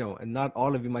 and and not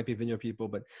all of you might be Vineyard people,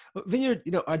 but Vineyard,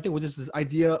 I think with this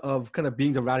idea of kind of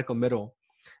being the radical middle,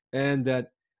 and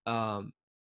that I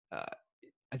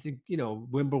think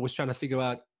Wimber was trying to figure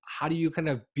out how do you kind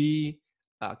of be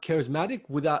charismatic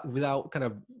without kind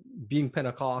of being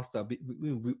Pentecostal,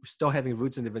 still having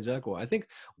roots in evangelical. I think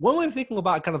one way of thinking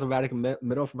about kind of the radical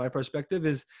middle, from my perspective,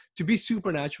 is to be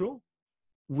supernatural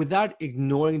without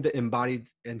ignoring the embodied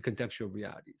and contextual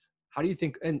realities. How do you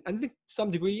think, and I think to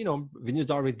some degree,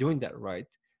 Vineyard's already doing that, right?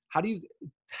 how do you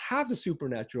have the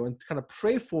supernatural and kind of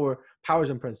pray for powers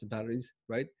and principalities,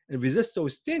 right? And resist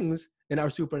those things in our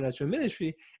supernatural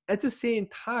ministry. At the same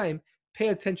time, pay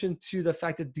attention to the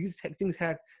fact that these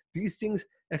things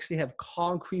actually have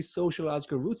concrete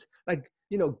sociological roots. Like,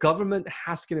 government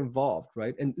has to get involved,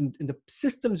 right? And the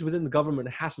systems within the government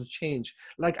has to change.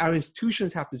 Like, our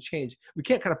institutions have to change. We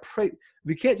can't kind of pray.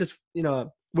 We can't just,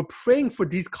 we're praying for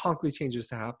these concrete changes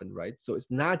to happen, right? So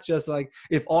it's not just like,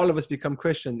 if all of us become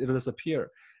Christian, it'll disappear.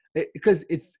 Because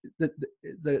it's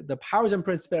the powers and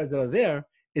principalities that are there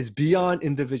is beyond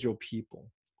individual people.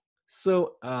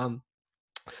 So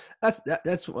that's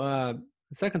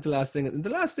second to last thing. And the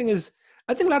last thing is,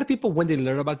 I think a lot of people, when they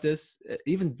learn about this,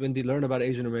 even when they learn about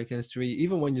Asian American history,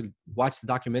 even when you watch the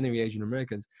documentary Asian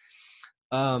Americans,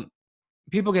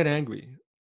 people get angry.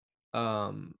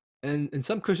 And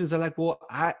some Christians are like, well,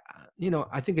 I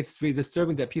think it's very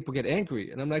disturbing that people get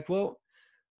angry. And I'm like, well,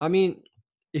 I mean,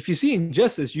 if you see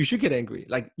injustice, you should get angry.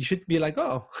 Like, you should be like,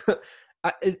 oh,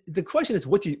 the question is,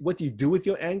 what do you do with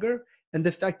your anger? And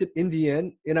the fact that in the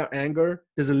end, in our anger,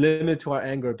 there's a limit to our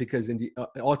anger, because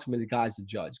ultimately, God's the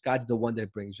judge. God's the one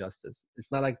that brings justice.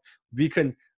 It's not like we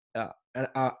can,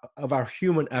 of our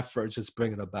human efforts, just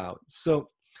bring it about. So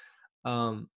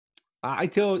I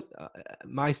tell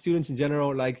my students in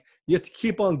general, like, you have to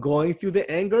keep on going through the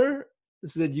anger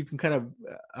so that you can kind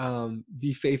of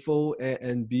be faithful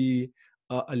and be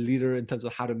a leader in terms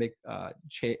of how to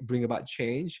bring about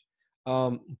change.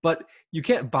 But you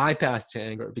can't bypass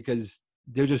anger, because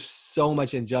there's just so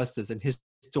much injustice, and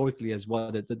historically as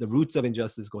well, that the roots of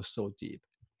injustice go so deep.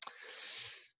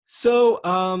 So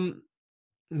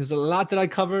there's a lot that I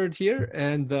covered here,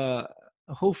 and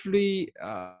hopefully,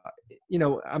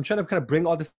 I'm trying to kind of bring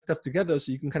all this stuff together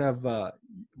so you can kind of,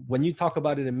 when you talk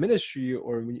about it in ministry,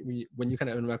 or when you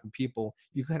kind of interact with people,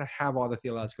 you kind of have all the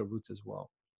theological roots as well.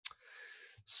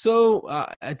 So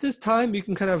at this time, you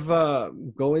can kind of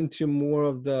go into more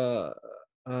of the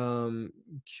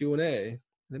Q&A.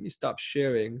 Let me stop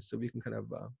sharing so we can kind of,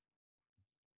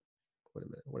 wait a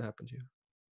minute, what happened to you?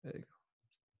 There you go.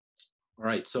 All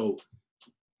right, so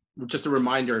just a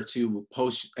reminder to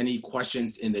post any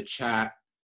questions in the chat,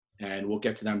 and we'll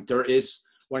get to them. There is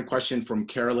one question from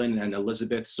Carolyn and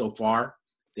Elizabeth so far.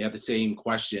 They have the same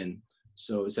question.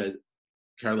 So it says,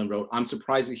 Carolyn wrote, I'm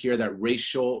surprised to hear that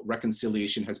racial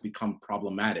reconciliation has become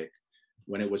problematic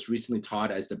when it was recently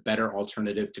taught as the better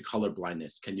alternative to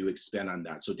colorblindness. Can you expand on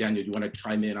that? So Daniel, do you want to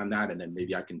chime in on that? And then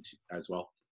maybe I can as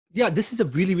well. Yeah, this is a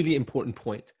really, really important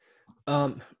point.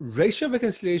 Racial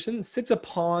reconciliation sits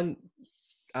upon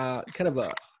kind of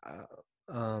a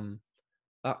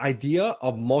idea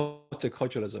of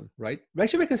multiculturalism, right?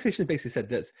 Racial reconciliation basically said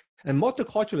this, and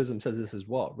multiculturalism says this as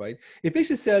well, right? It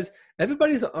basically says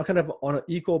everybody's kind of on an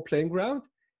equal playing ground,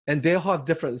 and they have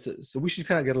differences, so we should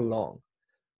kind of get along,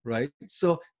 right?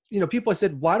 So, people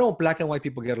said, why don't black and white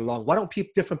people get along? Why don't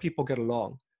different people get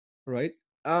along, right?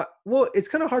 Well, it's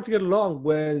kind of hard to get along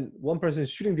when one person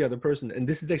is shooting the other person, and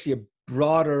this is actually a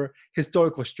broader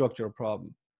historical structural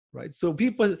problem, right? So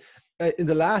people in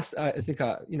the last, I think,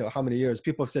 how many years,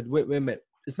 people have said, wait a minute,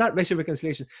 it's not racial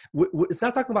reconciliation. It's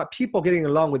not talking about people getting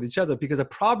along with each other, because the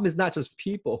problem is not just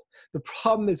people. The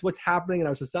problem is what's happening in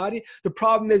our society. The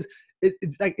problem is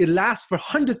it's like it lasts for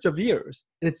hundreds of years,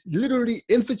 and it's literally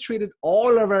infiltrated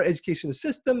all of our educational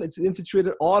system. It's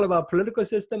infiltrated all of our political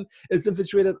system. It's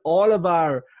infiltrated all of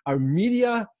our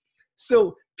media.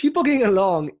 So people getting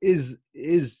along is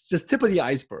just tip of the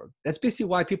iceberg. That's basically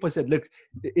why people said, look,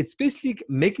 it's basically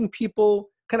making people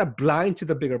kind of blind to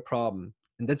the bigger problem.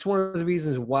 And that's one of the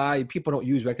reasons why people don't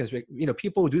use reconciliation.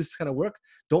 People who do this kind of work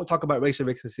don't talk about racial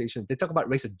reconciliation. They talk about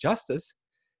racial justice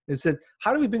and said,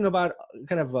 how do we bring about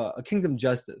kind of a kingdom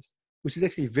justice, which is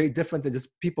actually very different than just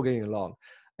people getting along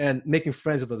and making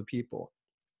friends with other people.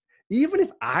 Even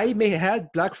if I may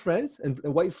have black friends and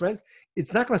white friends,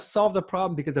 it's not going to solve the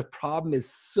problem, because the problem is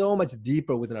so much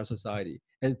deeper within our society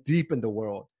and deep in the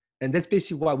world. And that's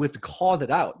basically why we have to call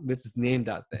that out. We have to name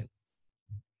that thing.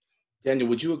 Daniel,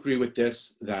 would you agree with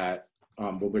this, that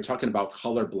when we're talking about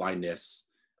color blindness,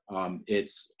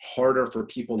 it's harder for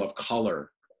people of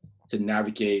color to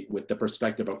navigate with the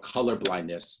perspective of color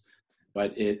blindness,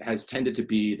 but it has tended to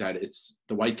be that it's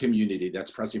the white community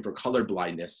that's pressing for color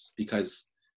blindness, because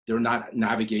they're not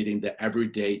navigating the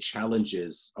everyday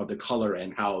challenges of the color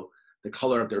and how the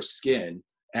color of their skin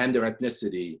and their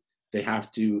ethnicity, they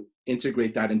have to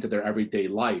integrate that into their everyday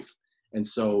life. And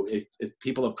so it's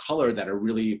people of color that are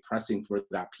really pressing for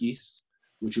that piece.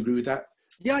 Would you agree with that?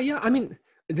 Yeah. I mean,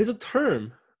 there's a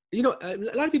term, a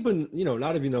lot of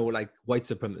people, like white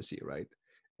supremacy, right?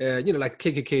 like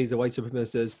KKKs, the white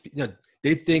supremacists,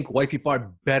 they think white people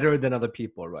are better than other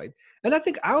people, right? And I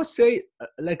think I would say,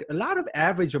 like a lot of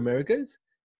average Americans,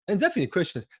 and definitely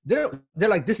Christians, they're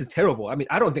like, this is terrible. I mean,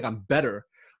 I don't think I'm better.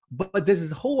 But there's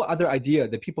this whole other idea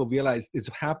that people realize is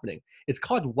happening. It's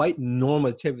called white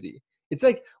normativity. It's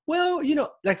like, well,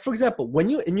 like, for example, when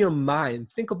you in your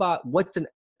mind think about what's an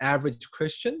average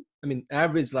Christian, I mean,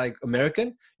 average like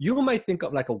American, you might think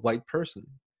of like a white person.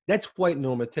 That's white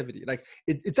normativity. Like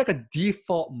it's like a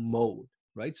default mode,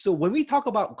 right? So when we talk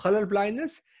about color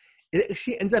blindness, it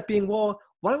actually ends up being, well,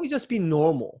 why don't we just be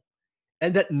normal?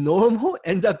 And that normal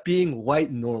ends up being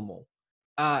white normal.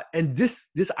 And this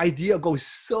idea goes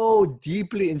so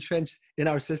deeply entrenched in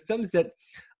our systems that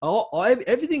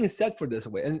everything is set for this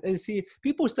way. And see,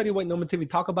 people who study white normativity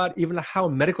talk about even how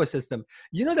medical system,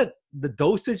 that the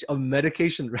dosage of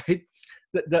medication, right?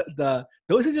 The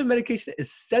dosage of medication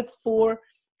is set for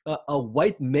a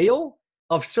white male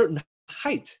of certain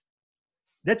height.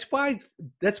 That's why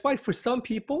for some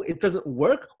people it doesn't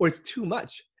work or it's too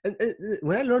much. And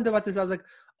when I learned about this, I was like,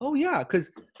 oh yeah,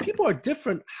 because people are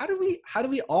different. How do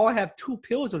we all have 2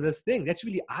 pills of this thing? That's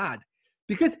really odd,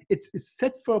 because it's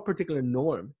set for a particular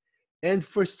norm. And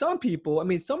for some people, I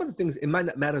mean, some of the things it might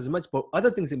not matter as much, but other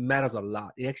things it matters a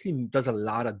lot. It actually does a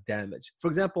lot of damage. For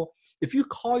example, if you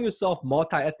call yourself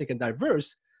multi-ethnic and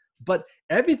diverse, but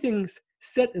everything's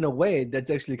set in a way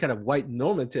that's actually kind of white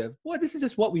normative, well, this is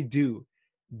just what we do.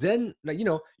 Then, like,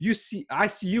 I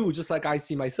see you just like I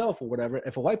see myself or whatever.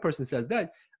 If a white person says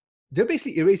that, they're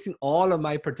basically erasing all of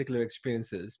my particular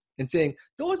experiences and saying,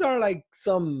 those are like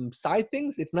some side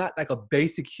things. It's not like a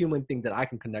basic human thing that I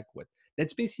can connect with.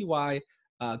 That's basically why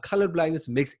colorblindness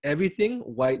makes everything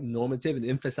white normative and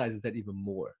emphasizes that even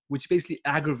more, which basically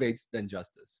aggravates the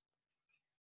injustice.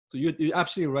 So you're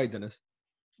absolutely right, Dennis.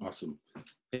 Awesome.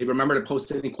 Hey, remember to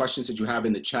post any questions that you have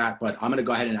in the chat, but I'm going to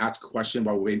go ahead and ask a question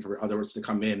while we're waiting for others to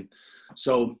come in.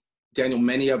 So, Daniel,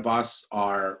 many of us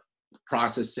are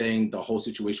processing the whole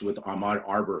situation with Ahmaud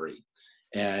Arbery.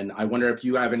 And I wonder if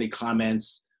you have any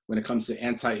comments when it comes to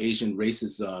anti-Asian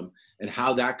racism and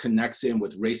how that connects in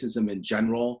with racism in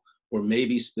general, or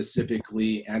maybe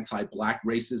specifically anti-Black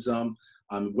racism.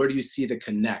 Where do you see the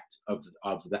connect of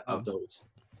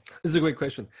those? This is a great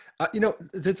question.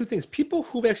 The 2 things. People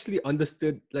who've actually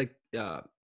understood, like,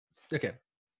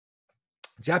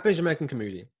 Japanese American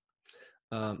community.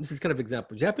 This is kind of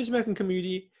example. Japanese American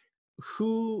community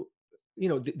who,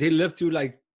 they lived through,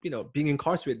 like, being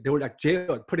incarcerated. They were like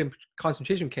jailed, put in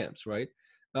concentration camps, right?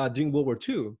 During World War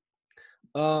II.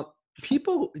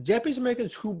 Japanese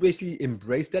Americans who basically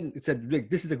embraced that and said, look,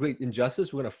 this is a great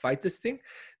injustice. We're going to fight this thing.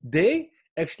 They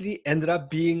actually ended up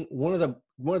being one of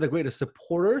the greatest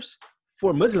supporters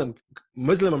for Muslim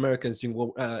Americans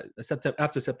during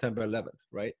after September 11th,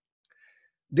 right?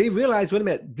 They realized, wait a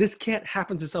minute, this can't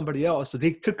happen to somebody else. So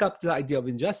they took up the idea of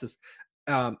injustice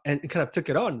and kind of took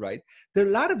it on, right? There are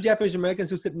a lot of Japanese Americans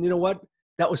who said, you know what?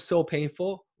 That was so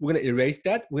painful. We're going to erase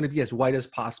that. We're going to be as white as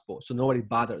possible so nobody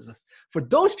bothers us. For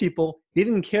those people, they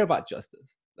didn't care about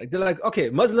justice. Like, they're like, okay,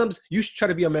 Muslims, you should try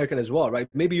to be American as well, right?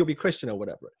 Maybe you'll be Christian or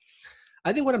whatever.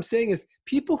 I think what I'm saying is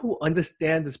people who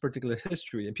understand this particular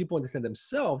history and people understand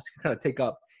themselves can kind of take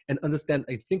up and understand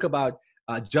and think about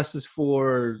justice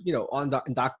for,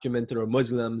 undocumented or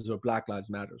Muslims or Black Lives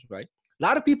Matters, right? A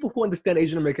lot of people who understand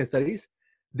Asian American studies,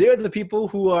 they're the people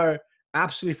who are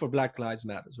absolutely for Black Lives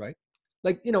Matters, right?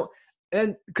 Like,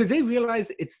 and because they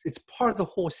realize it's part of the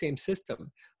whole same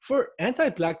system. For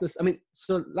anti-Blackness, I mean,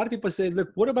 so a lot of people say,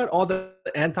 look, what about all the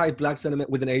anti-Black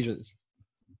sentiment within Asians?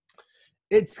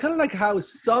 It's kind of like how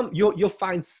you'll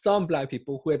find some Black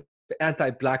people who have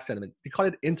anti-Black sentiment. They call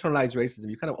it internalized racism.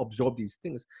 You kind of absorb these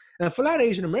things. And for a lot of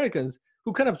Asian Americans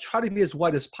who kind of try to be as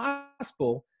white as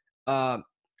possible,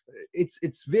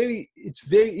 it's very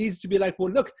easy to be like, well,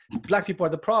 look, Black people are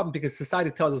the problem because society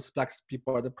tells us Black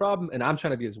people are the problem, and I'm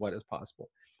trying to be as white as possible.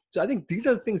 So I think these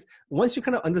are the things, once you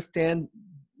kind of understand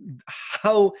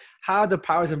how the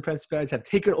powers and principalities have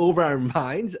taken over our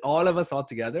minds, all of us all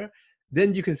together,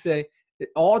 then you can say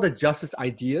all the justice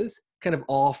ideas kind of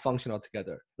all function all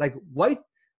together. Like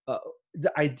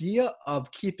the idea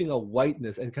of keeping a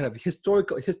whiteness and kind of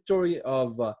history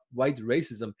of white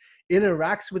racism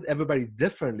interacts with everybody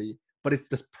differently, but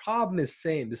this problem is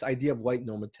same, this idea of white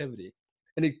normativity.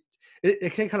 And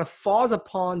it can kind of falls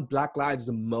upon Black lives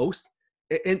the most,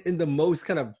 in the most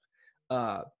kind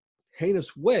of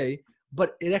heinous way,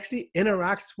 but it actually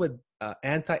interacts with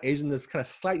anti-Asianness kind of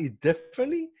slightly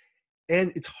differently.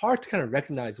 And it's hard to kind of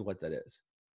recognize what that is,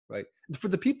 right? For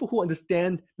the people who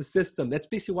understand the system, that's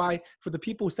basically why for the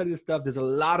people who study this stuff, there's a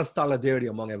lot of solidarity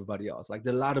among everybody else. Like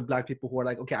there are a lot of Black people who are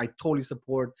like, okay, I totally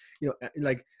support,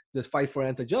 like this fight for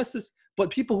anti-justice. But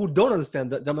people who don't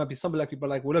understand that, there might be some Black people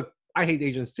like, well, look, I hate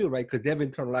Asians too, right? Because they've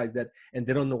internalized that and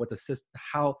they don't know what the system,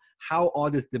 how all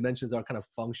these dimensions are kind of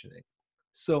functioning.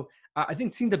 So I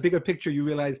think seeing the bigger picture, you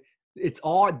realize it's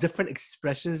all different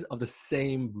expressions of the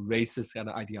same racist kind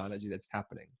of ideology that's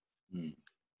happening. Mm.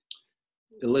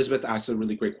 Elizabeth asked a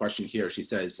really great question here. She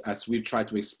says, as we've tried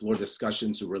to explore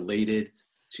discussions related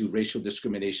to racial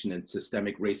discrimination and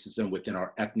systemic racism within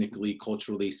our ethnically,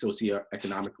 culturally,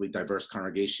 socioeconomically diverse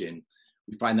congregation,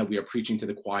 we find that we are preaching to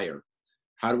the choir.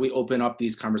 How do we open up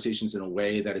these conversations in a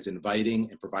way that is inviting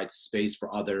and provides space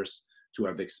for others to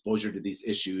have exposure to these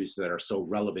issues that are so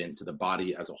relevant to the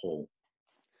body as a whole?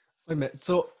 Wait a minute.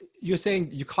 So you're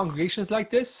saying your congregation's like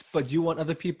this, but you want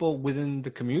other people within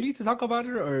the community to talk about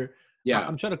it, or? Yeah,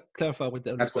 I'm trying to clarify what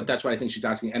that. That's what I think she's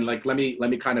asking. And like, let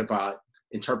me kind of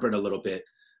interpret a little bit.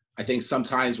 I think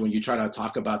sometimes when you try to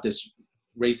talk about this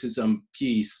racism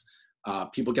piece,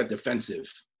 people get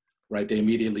defensive, right? They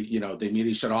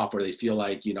immediately shut off, or they feel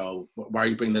like, why are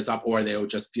you bringing this up? Or they'll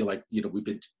just feel like, we've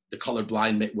been, the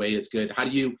colorblind way is good. How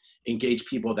do you engage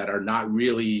people that are not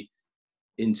really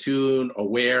in tune,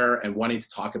 aware, and wanting to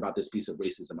talk about this piece of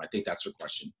racism? I think that's her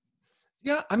question.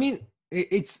 Yeah, I mean,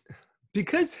 it's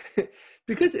because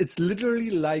it's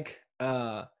literally like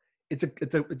it's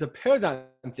a paradigm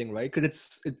thing, right? Because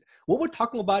it's what we're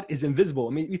talking about is invisible.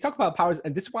 I mean, we talk about powers,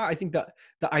 and this is why I think that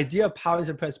the idea of powers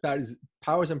and principalities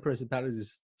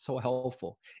is so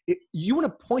helpful. You want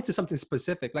to point to something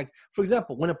specific, like for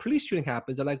example, when a police shooting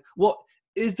happens, they're like, well,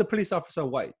 is the police officer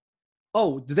white?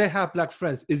 Oh, do they have Black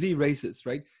friends? Is he racist,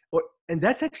 right? And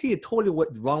that's actually a totally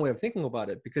wrong way of thinking about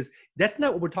it, because that's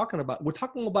not what we're talking about. We're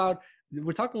talking about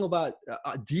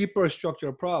a deeper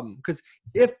structural problem. Because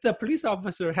if the police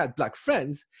officer had Black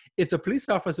friends, if the police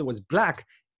officer was Black,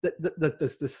 the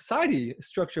society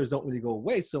structures don't really go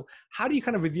away. So how do you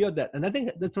kind of reveal that? And I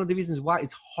think that's one of the reasons why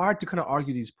it's hard to kind of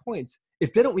argue these points.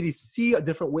 If they don't really see a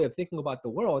different way of thinking about the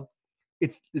world,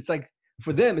 it's like,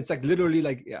 for them, it's like literally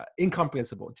like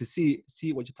incomprehensible to see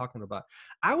what you're talking about.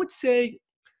 I would say,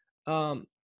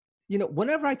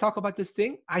 whenever I talk about this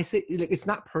thing, I say like it's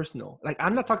not personal. Like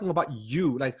I'm not talking about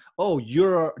you, like, oh,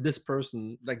 you're this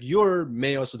person, like you're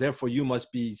male, so therefore you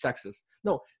must be sexist.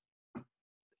 No,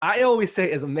 I always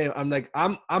say as a male, I'm like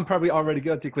I'm probably already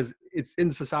guilty because it's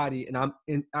in society and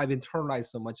I've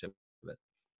internalized so much of it,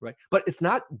 right? But it's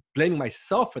not blaming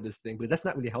myself for this thing, because that's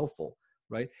not really helpful,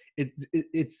 right?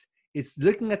 It's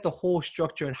looking at the whole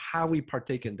structure and how we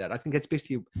partake in that. I think that's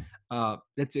basically,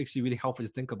 that's actually really helpful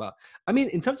to think about. I mean,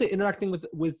 in terms of interacting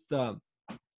with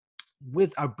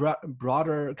our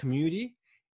broader community,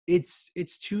 it's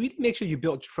to really make sure you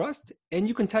build trust, and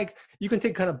you can take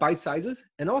kind of bite sizes,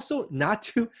 and also not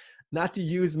to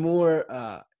use more,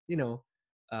 I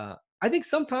think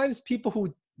sometimes people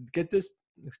who get this,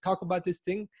 talk about this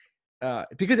thing,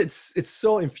 because it's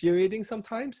so infuriating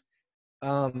sometimes,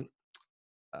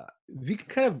 we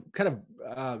can kind of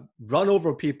run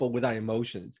over people with our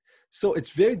emotions. So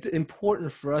it's very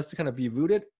important for us to kind of be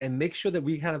rooted and make sure that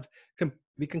we can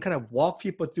kind of walk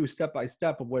people through step by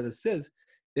step of where this is,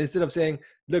 instead of saying,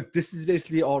 look, this is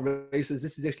basically all racist.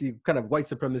 This is actually kind of white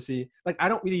supremacy. Like, I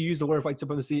don't really use the word white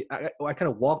supremacy. I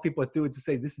kind of walk people through it to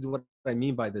say, this is what I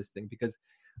mean by this thing. Because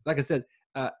like I said,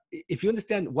 if you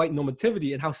understand white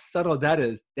normativity and how subtle that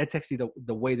is, that's actually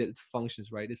the way that it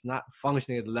functions, right? It's not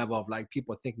functioning at the level of like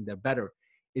people thinking they're better.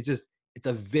 It's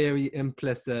a very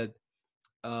implicit,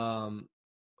 I'm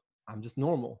just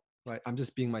normal, right? I'm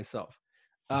just being myself.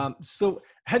 So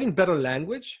having better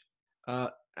language,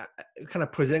 kind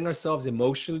of presenting ourselves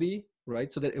emotionally,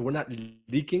 right? So that we're not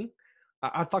leaking.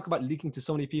 I've talked about leaking to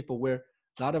so many people where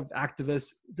a lot of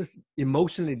activists just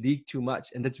emotionally leak too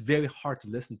much, and that's very hard to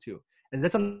listen to. And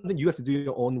that's something you have to do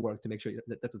your own work to make sure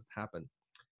that doesn't happen.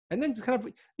 And then just kind of,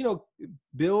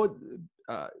 build,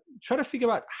 try to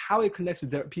figure out how it connects to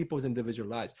their people's individual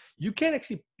lives. You can't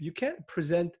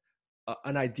present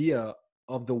an idea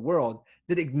of the world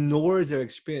that ignores their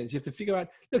experience. You have to figure out,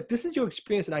 look, this is your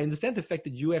experience, and I understand the fact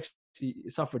that you actually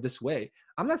suffer this way.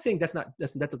 I'm not saying that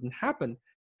doesn't happen.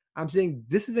 I'm saying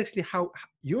this is actually how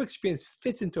your experience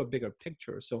fits into a bigger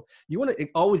picture. So you want to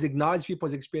always acknowledge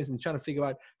people's experience and try to figure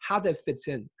out how that fits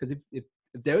in. Because if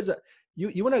there's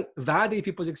you want to validate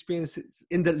people's experiences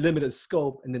in the limited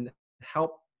scope, and then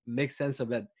help make sense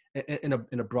of it in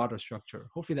a broader structure.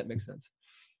 Hopefully that makes sense.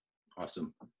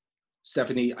 Awesome.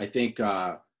 Stephanie, I think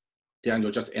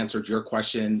Daniel just answered your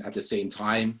question at the same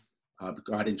time.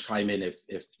 Go ahead and chime in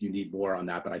if you need more on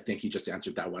that, but I think he just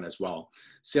answered that one as well.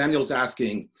 Samuel's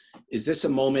asking, is this a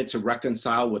moment to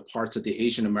reconcile with parts of the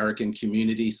Asian American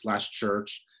community /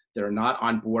 church that are not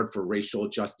on board for racial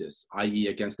justice, i.e.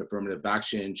 against affirmative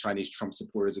action, Chinese Trump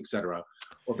supporters, etc.,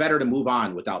 or better to move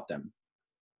on without them?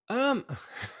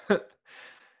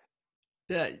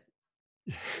 Yeah,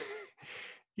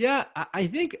 yeah. I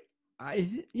think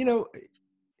you know,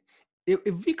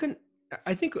 if we can,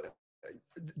 I think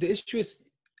the issue is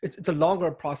it's a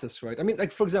longer process, right? I mean,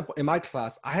 like for example, in my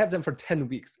class, I have them for 10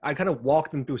 weeks. I kind of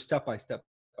walk them through step by step,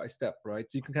 right?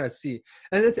 So you can kind of see.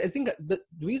 And I think the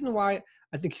reason why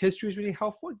I think history is really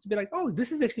helpful is to be like, oh,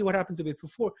 this is actually what happened to me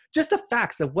before. Just the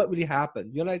facts of what really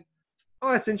happened. You're like,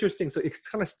 oh, that's interesting. So it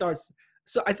kind of starts.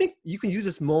 So I think you can use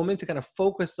this moment to kind of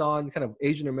focus on kind of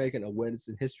Asian American awareness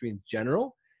and history in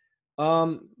general.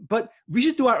 But we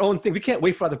should do our own thing. We can't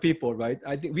wait for other people, right?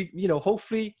 I think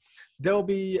hopefully there'll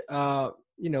be,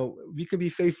 we can be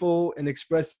faithful in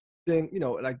expressing,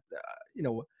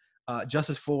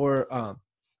 justice for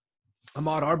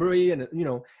Ahmaud Arbery and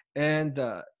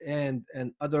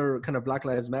other kind of Black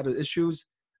Lives Matter issues.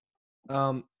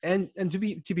 And to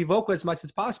be vocal as much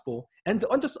as possible, and to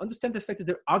understand the fact that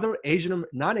there are other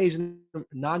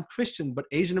non-Christian, but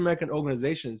Asian American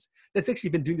organizations that's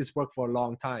actually been doing this work for a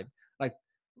long time. Like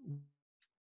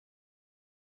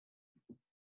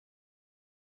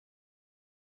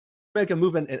American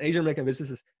movement and Asian American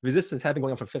resistance have been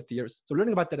going on for 50 years. So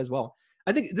learning about that as well.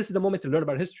 I think this is the moment to learn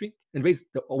about history and raise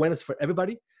the awareness for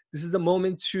everybody. This is a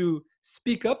moment to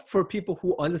speak up for people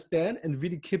who understand and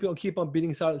really keep on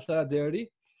beating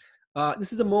solidarity.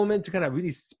 This is a moment to kind of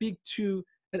really speak to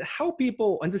and help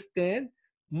people understand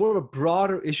more of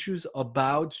broader issues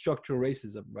about structural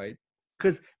racism, right?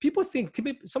 Because people think,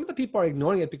 some of the people are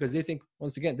ignoring it because they think,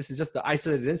 once again, this is just an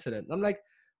isolated incident. And I'm like,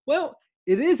 well,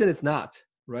 it is and it's not,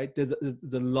 right? There's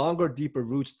a longer, deeper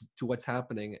roots to what's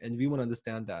happening, and we want to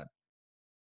understand that.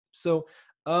 So,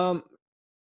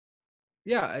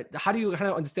 yeah, how do you kind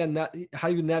of understand that? How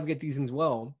do you navigate these things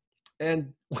well?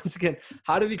 And once again,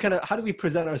 how do we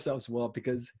present ourselves well?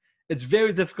 Because it's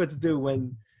very difficult to do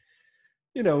when,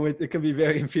 it can be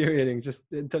very infuriating just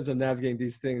in terms of navigating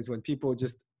these things when people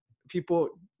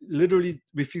literally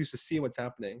refuse to see what's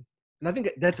happening. And I think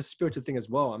that's a spiritual thing as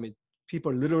well. I mean,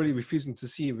 people are literally refusing to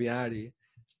see reality.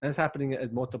 And it's happening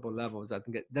at multiple levels. I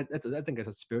think that's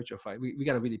a spiritual fight. We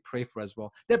got to really pray for as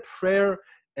well. That prayer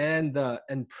and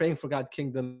praying for God's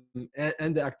kingdom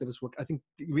and the activist work, I think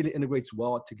it really integrates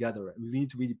well together. We need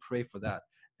to really pray for that.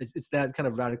 It's that kind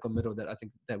of radical middle that I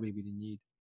think that we really need.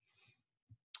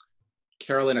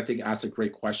 Carolyn, I think, asked a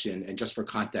great question. And just for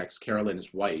context, Carolyn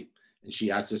is white. And she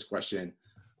asked this question: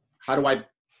 how do I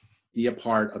be a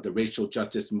part of the racial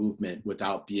justice movement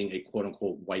without being a quote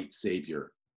unquote white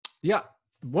savior? Yeah.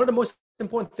 One of the most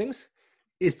important things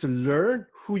is to learn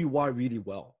who you are really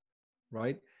well,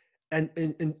 right? And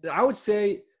I would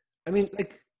say, I mean,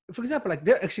 like, for example, like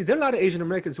there are a lot of Asian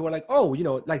Americans who are like, oh,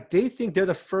 like they think they're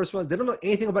the first one. They don't know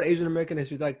anything about Asian American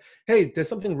history. Like, hey, there's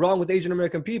something wrong with Asian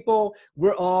American people.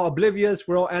 We're all oblivious.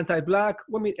 We're all anti-Black.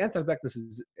 Well, I mean, anti-Blackness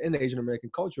is in the Asian American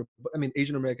culture, but I mean,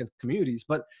 Asian American communities,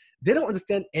 but they don't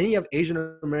understand any of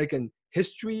Asian American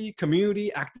history,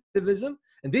 community, activism,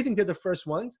 and they think they're the first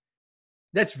ones.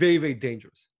 That's very, very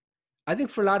dangerous. I think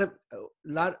for a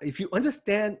lot, if you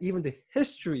understand even the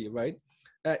history, right,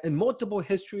 and multiple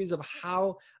histories of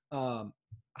how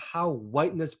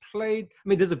whiteness played. I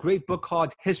mean, there's a great book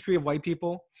called History of White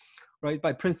People, right,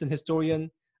 by Princeton historian.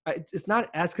 It's not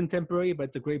as contemporary, but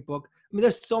it's a great book. I mean,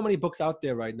 there's so many books out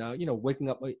there right now. Waking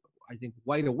Up, I think,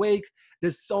 Wide Awake.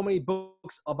 There's so many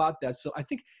books about that. So I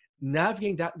think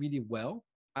navigating that really well,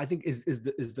 I think is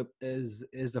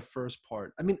the first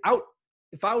part. I mean,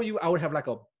 if I were you, I would have like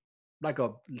a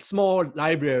small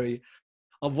library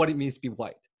of what it means to be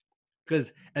white.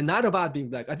 And not about being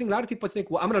Black. I think a lot of people think,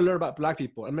 well, I'm going to learn about Black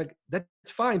people. I'm like, that's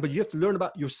fine, but you have to learn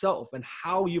about yourself and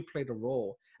how you played a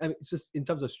role. I mean, it's just in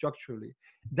terms of structurally.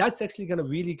 That's actually going to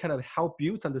really kind of help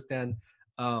you to understand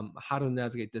how to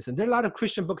navigate this. And there are a lot of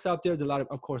Christian books out there. There's a lot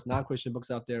of course, non-Christian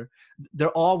books out there.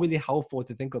 They're all really helpful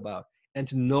to think about and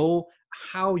to know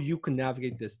how you can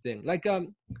navigate this thing. Like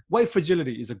White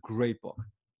Fragility is a great book.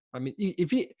 I mean,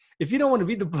 if you don't want to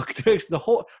read the book,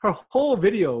 her whole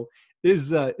video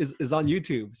is on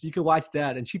YouTube, so you can watch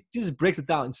that, and she just breaks it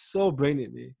down so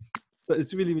brilliantly. So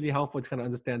it's really, really helpful to kind of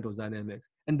understand those dynamics,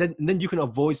 and then you can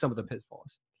avoid some of the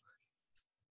pitfalls.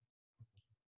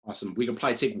 Awesome. We can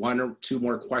probably take one or two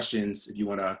more questions if you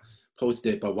want to post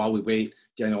it. But while we wait,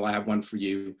 Daniel, I have one for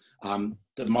you.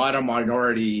 The modern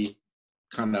minority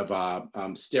kind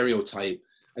of stereotype.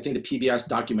 I think the PBS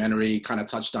documentary kind of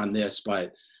touched on this,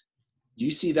 but Do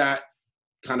you see that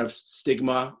kind of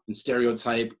stigma and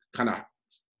stereotype kind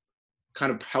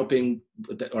of helping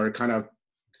or kind of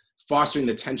fostering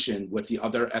the tension with the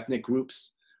other ethnic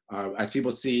groups? As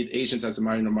people see Asians as a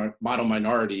model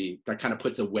minority, that kind of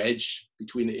puts a wedge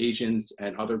between the Asians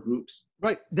and other groups.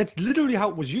 Right. That's literally how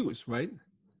it was used, right?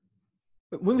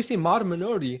 When we say modern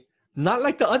minority, not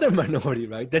like the other minority,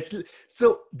 right?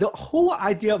 So the whole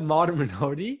idea of modern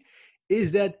minority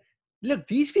is that, look,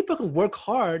 these people can work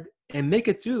hard and make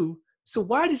it through. So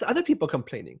why are these other people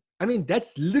complaining? I mean,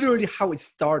 that's literally how it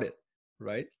started,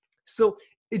 right? So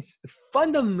it's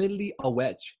fundamentally a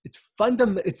wedge. It's at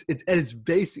its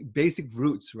basic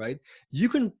roots, right? You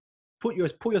can pull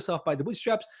yourself by the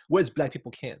bootstraps, whereas Black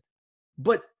people can't.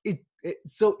 But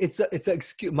so it's an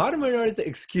excuse. Modern minority is an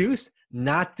excuse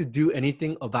not to do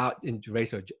anything about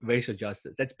racial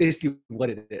justice. That's basically what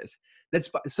it is.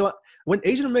 So when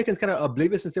Asian Americans kind of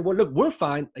oblivious and say, "Well, look, we're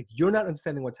fine. Like, you're not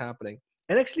understanding what's happening."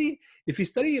 And actually, if you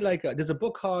study there's a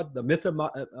book called "The Myth of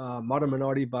Modern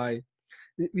Minority" by.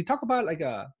 We talk about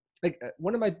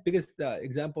one of my biggest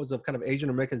examples of kind of Asian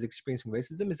Americans experiencing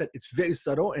racism is that it's very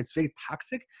subtle and it's very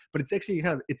toxic, but it's actually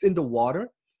it's in the water.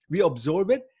 We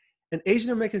absorb it. And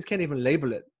Asian Americans can't even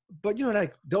label it. But,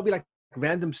 there'll be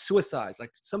random suicides.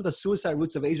 Like, some of the suicide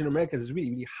rates of Asian Americans is really,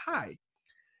 really high.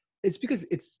 It's because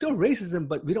it's still racism,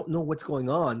 but we don't know what's going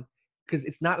on because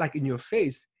it's not in your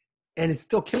face and it's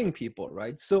still killing people,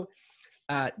 right? So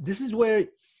this is where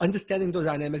understanding those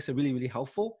dynamics are really, really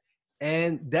helpful.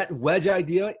 And that wedge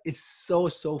idea is so,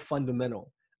 so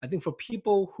fundamental. I think for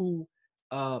people who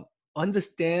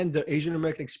understand the Asian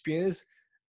American experience,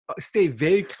 stay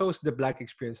very close to the Black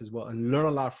experience as well and learn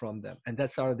a lot from them. And that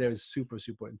side of there is super,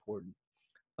 super important.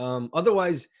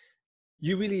 Otherwise,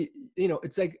 you really,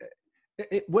 it's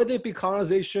whether it be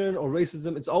colonization or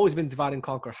racism, it's always been divide and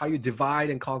conquer. How you divide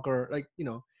and conquer,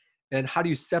 and how do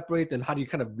you separate and how do you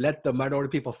kind of let the minority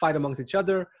people fight amongst each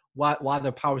other while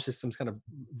the power systems kind of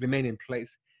remain in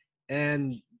place.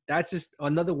 And that's just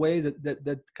another way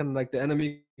that kind of the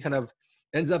enemy kind of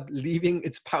ends up leaving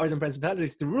its powers and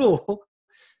principalities to rule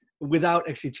without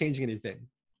actually changing anything.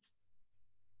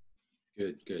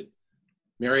 Good.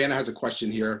 Mariana has a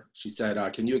question here. She said,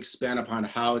 can you expand upon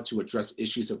how to address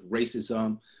issues of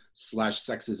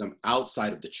racism/sexism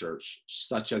outside of the church,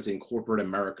 such as in corporate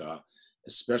America,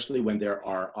 especially when there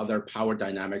are other power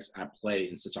dynamics at play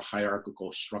in such a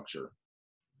hierarchical structure?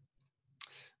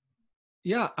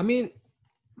 Yeah, I mean,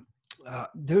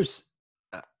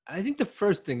 I think the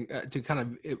first thing to kind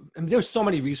of, there's so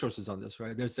many resources on this,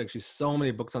 right? There's actually so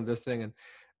many books on this thing,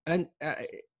 and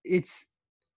it's,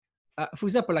 for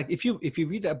example, if you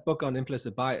read that book on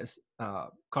implicit bias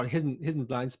called Hidden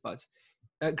Blind Spots,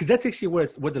 because that's actually where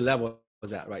the level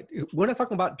is at, right? We're not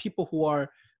talking about people who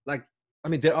are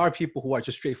there are people who are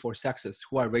just straightforward sexist,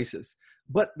 who are racist,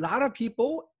 but a lot of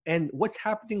people and what's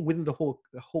happening within the whole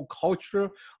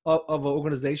culture of an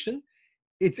organization,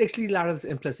 it's actually a lot of this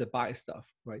implicit bias stuff,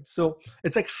 right? So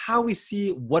it's how we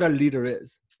see what a leader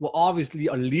is. Well, obviously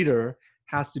a leader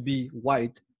has to be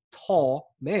white,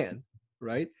 tall man,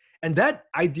 right? And that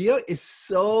idea is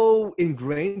so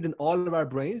ingrained in all of our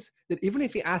brains that even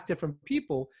if you ask different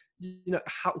people,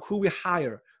 who we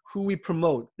hire, who we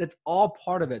promote, that's all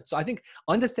part of it. So I think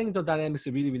understanding the dynamics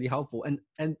is really, really helpful. And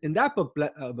in that book,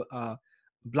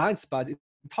 Blind Spots, it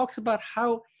talks about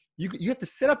how you have to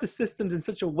set up the systems in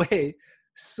such a way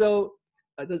so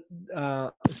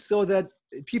that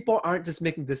people aren't just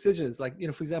making decisions. For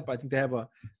example, I think they have an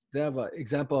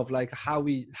example of how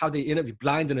they interview,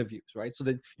 blind interviews, right? So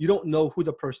that you don't know who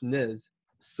the person is.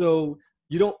 So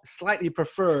you don't slightly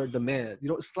prefer the man. You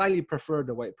don't slightly prefer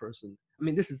the white person. I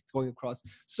mean, this is going across.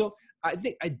 So I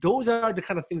think those are the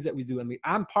kind of things that we do. I mean,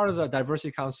 I'm part of the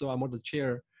Diversity Council. I'm on the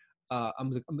chair.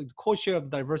 I'm the co-chair of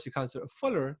the Diversity Council of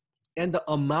Fuller. And the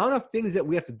amount of things that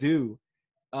we have to do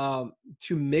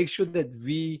to make sure that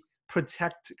we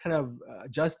protect kind of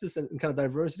justice and kind of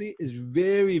diversity is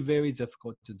very, very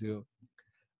difficult to do.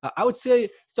 I would say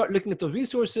start looking at those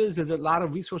resources. There's a lot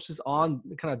of resources on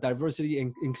kind of diversity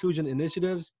and inclusion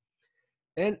initiatives.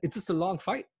 And it's just a long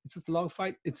fight.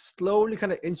 It's slowly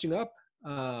kind of inching up.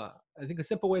 I think a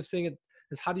simple way of saying it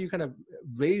is, how do you kind of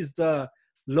raise the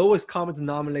lowest common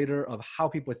denominator of how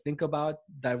people think about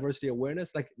diversity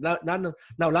awareness? Now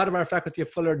a lot of our faculty at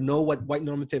Fuller know what white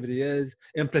normativity is,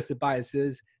 implicit bias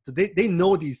is. So they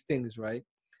know these things, right?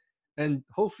 And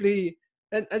hopefully,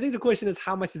 and I think the question is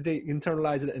how much did they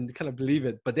internalize it and kind of believe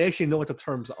it, but they actually know what the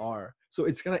terms are. So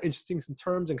it's kind of interesting in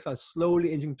terms and kind of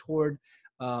slowly inching toward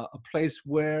a place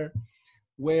where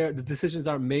the decisions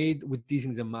are made with these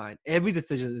things in mind. Every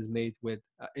decision is made with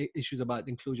issues about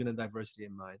inclusion and diversity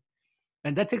in mind.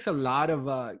 And that takes a lot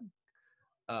of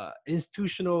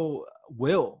institutional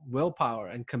willpower,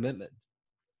 and commitment.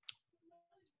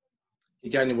 Hey,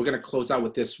 Daniel, we're going to close out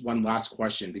with this one last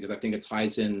question because I think it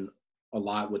ties in a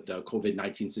lot with the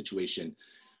COVID-19 situation.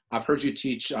 I've heard you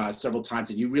teach several times,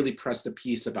 and you really press the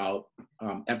piece about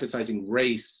emphasizing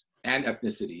race and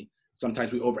ethnicity.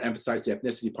 Sometimes we overemphasize the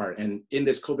ethnicity part. And in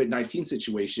this COVID-19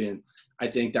 situation, I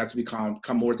think that's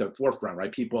come more to the forefront,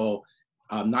 right? People,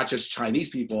 not just Chinese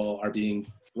people are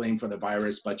being blamed for the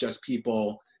virus, but just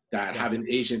people that have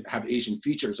Asian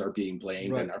features are being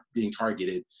blamed and are being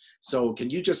targeted. So can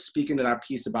you just speak into that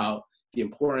piece about the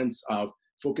importance of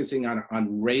focusing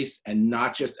on race and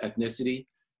not just ethnicity?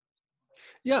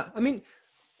 Yeah, I mean,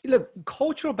 look,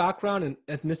 cultural background and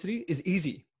ethnicity is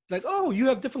easy. Like, oh, you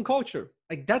have different culture.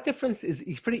 Like that difference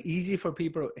is pretty easy for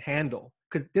people to handle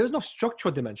because there's no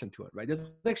structural dimension to it, right? There's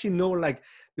actually no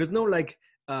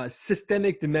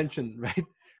systemic dimension, right?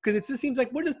 Because it just seems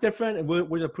like we're just different and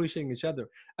we're appreciating each other.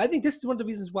 I think this is one of the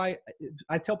reasons why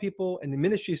I tell people and the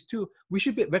ministries too, we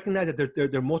should recognize that there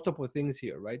are multiple things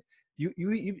here, right?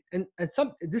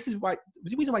 This is why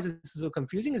the reason why this is so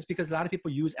confusing is because a lot of people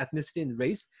use ethnicity and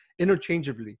race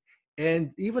interchangeably.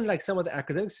 And even like some of the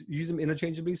academics use them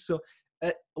interchangeably. So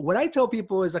what I tell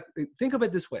people is like, think of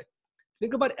it this way.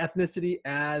 Think about ethnicity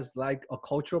as like a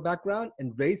cultural background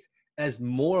and race as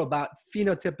more about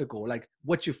phenotypical, like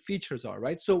what your features are,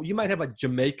 right? So you might have a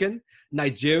Jamaican,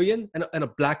 Nigerian, and a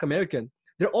Black American.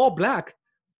 They're all Black,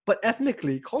 but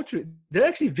ethnically, culturally, they're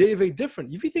actually very, very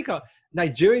different. If you think a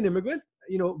Nigerian immigrant,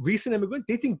 recent immigrant,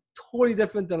 they think totally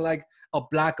different than like a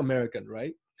Black American,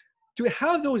 right? To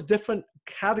have those different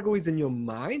categories in your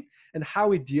mind and how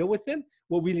we deal with them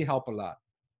will really help a lot,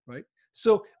 right?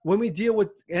 So when we deal with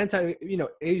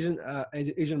Asian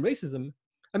racism,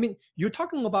 I mean, you're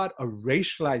talking about a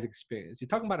racialized experience. You're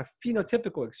talking about a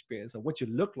phenotypical experience of what you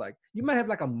look like. You might have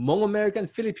like a Hmong American,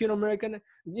 Filipino American,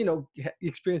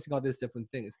 experiencing all these different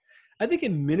things. I think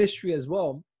in ministry as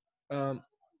well,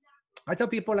 I tell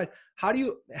people like, how do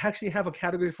you actually have a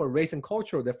category for race and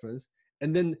cultural difference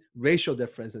and then racial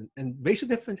difference? And racial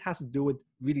difference has to do with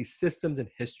really systems and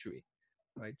history,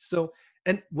 right? So,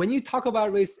 and when you talk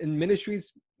about race in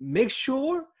ministries, make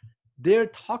sure they're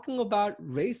talking about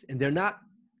race and they're not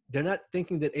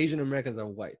thinking that Asian Americans are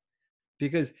white.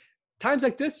 Because times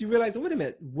like this, you realize, wait a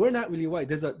minute, we're not really white.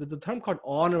 There's a term called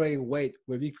honorary white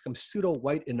where we become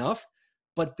pseudo-white enough,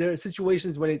 but there are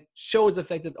situations when it shows the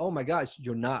fact that, oh my gosh,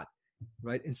 you're not,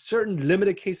 right? In certain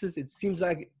limited cases, it seems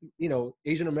like,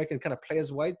 Asian American kind of play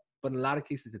as white, but in a lot of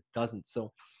cases it doesn't.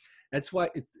 So that's why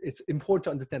it's important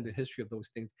to understand the history of those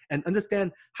things and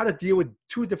understand how to deal with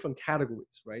two different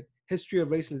categories, right? History of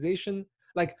racialization,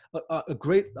 like a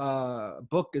great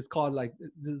book is called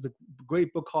there's a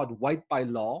great book called White by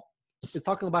Law. It's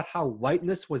talking about how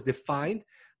whiteness was defined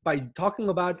by talking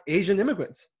about Asian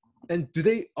immigrants. And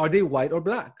are they white or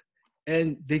Black?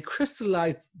 And they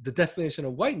crystallized the definition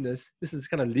of whiteness. This is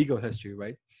kind of legal history,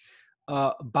 right?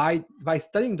 By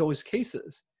studying those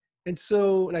cases. And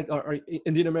so like, are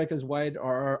Indian Americans white,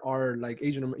 or are like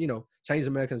Asian, Chinese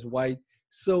Americans white?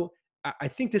 So I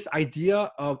think this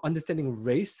idea of understanding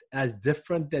race as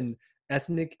different than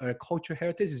ethnic or cultural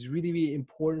heritage is really, really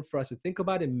important for us to think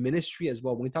about in ministry as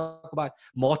well. When we talk about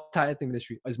multi-ethnic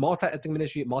ministry, is multi-ethnic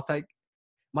ministry,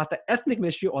 multi-ethnic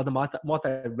ministry, or the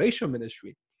multi-racial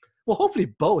ministry? Well,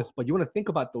 hopefully both, but you want to think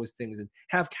about those things and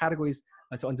have categories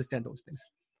to understand those things.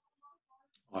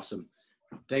 Awesome.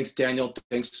 Thanks, Daniel.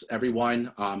 Thanks,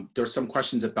 everyone. There's some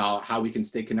questions about how we can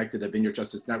stay connected to the Vineyard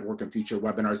Justice Network and future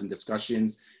webinars and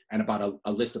discussions, and about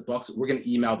a list of books. We're going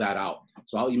to email that out.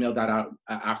 So I'll email that out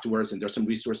afterwards. And there's some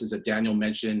resources that Daniel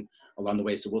mentioned along the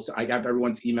way. So I have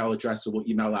everyone's email address, so we'll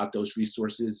email out those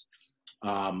resources.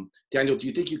 Daniel, do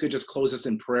you think you could just close us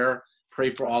in prayer? Pray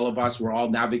for all of us. We're all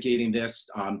navigating this.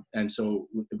 And so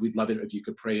we'd love it if you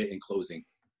could pray it in closing.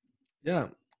 Yeah.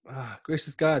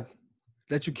 Gracious God,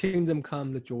 let your kingdom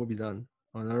come, let your will be done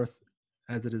on earth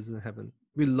as it is in heaven.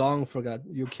 We long for God,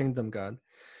 your kingdom, God.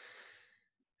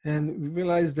 And we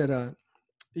realize that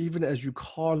even as you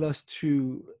call us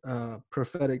to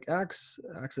prophetic acts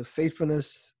of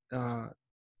faithfulness,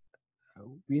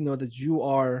 we know that you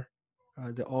are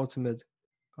the ultimate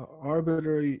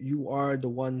arbiter. You are the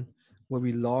one where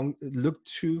we look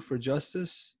to for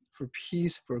justice, for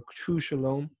peace, for true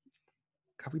shalom.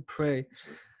 God, we pray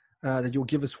that you'll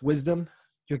give us wisdom,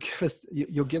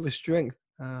 you'll give us strength,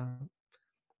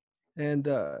 and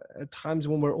at times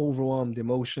when we're overwhelmed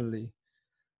emotionally,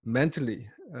 mentally,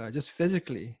 just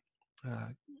physically,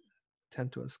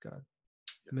 tend to us, God.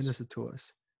 Yes. Minister to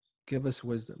us, give us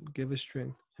wisdom, give us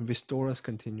strength, and restore us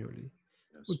continually.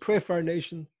 Yes. We pray for our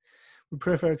nation, we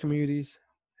pray for our communities,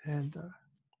 and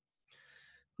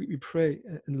we pray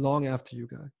and long after you,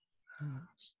 God.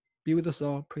 Be with us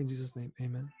all. Pray in Jesus' name.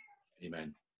 Amen.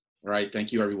 Amen. All right.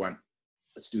 Thank you, everyone.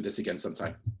 Let's do this again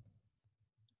sometime.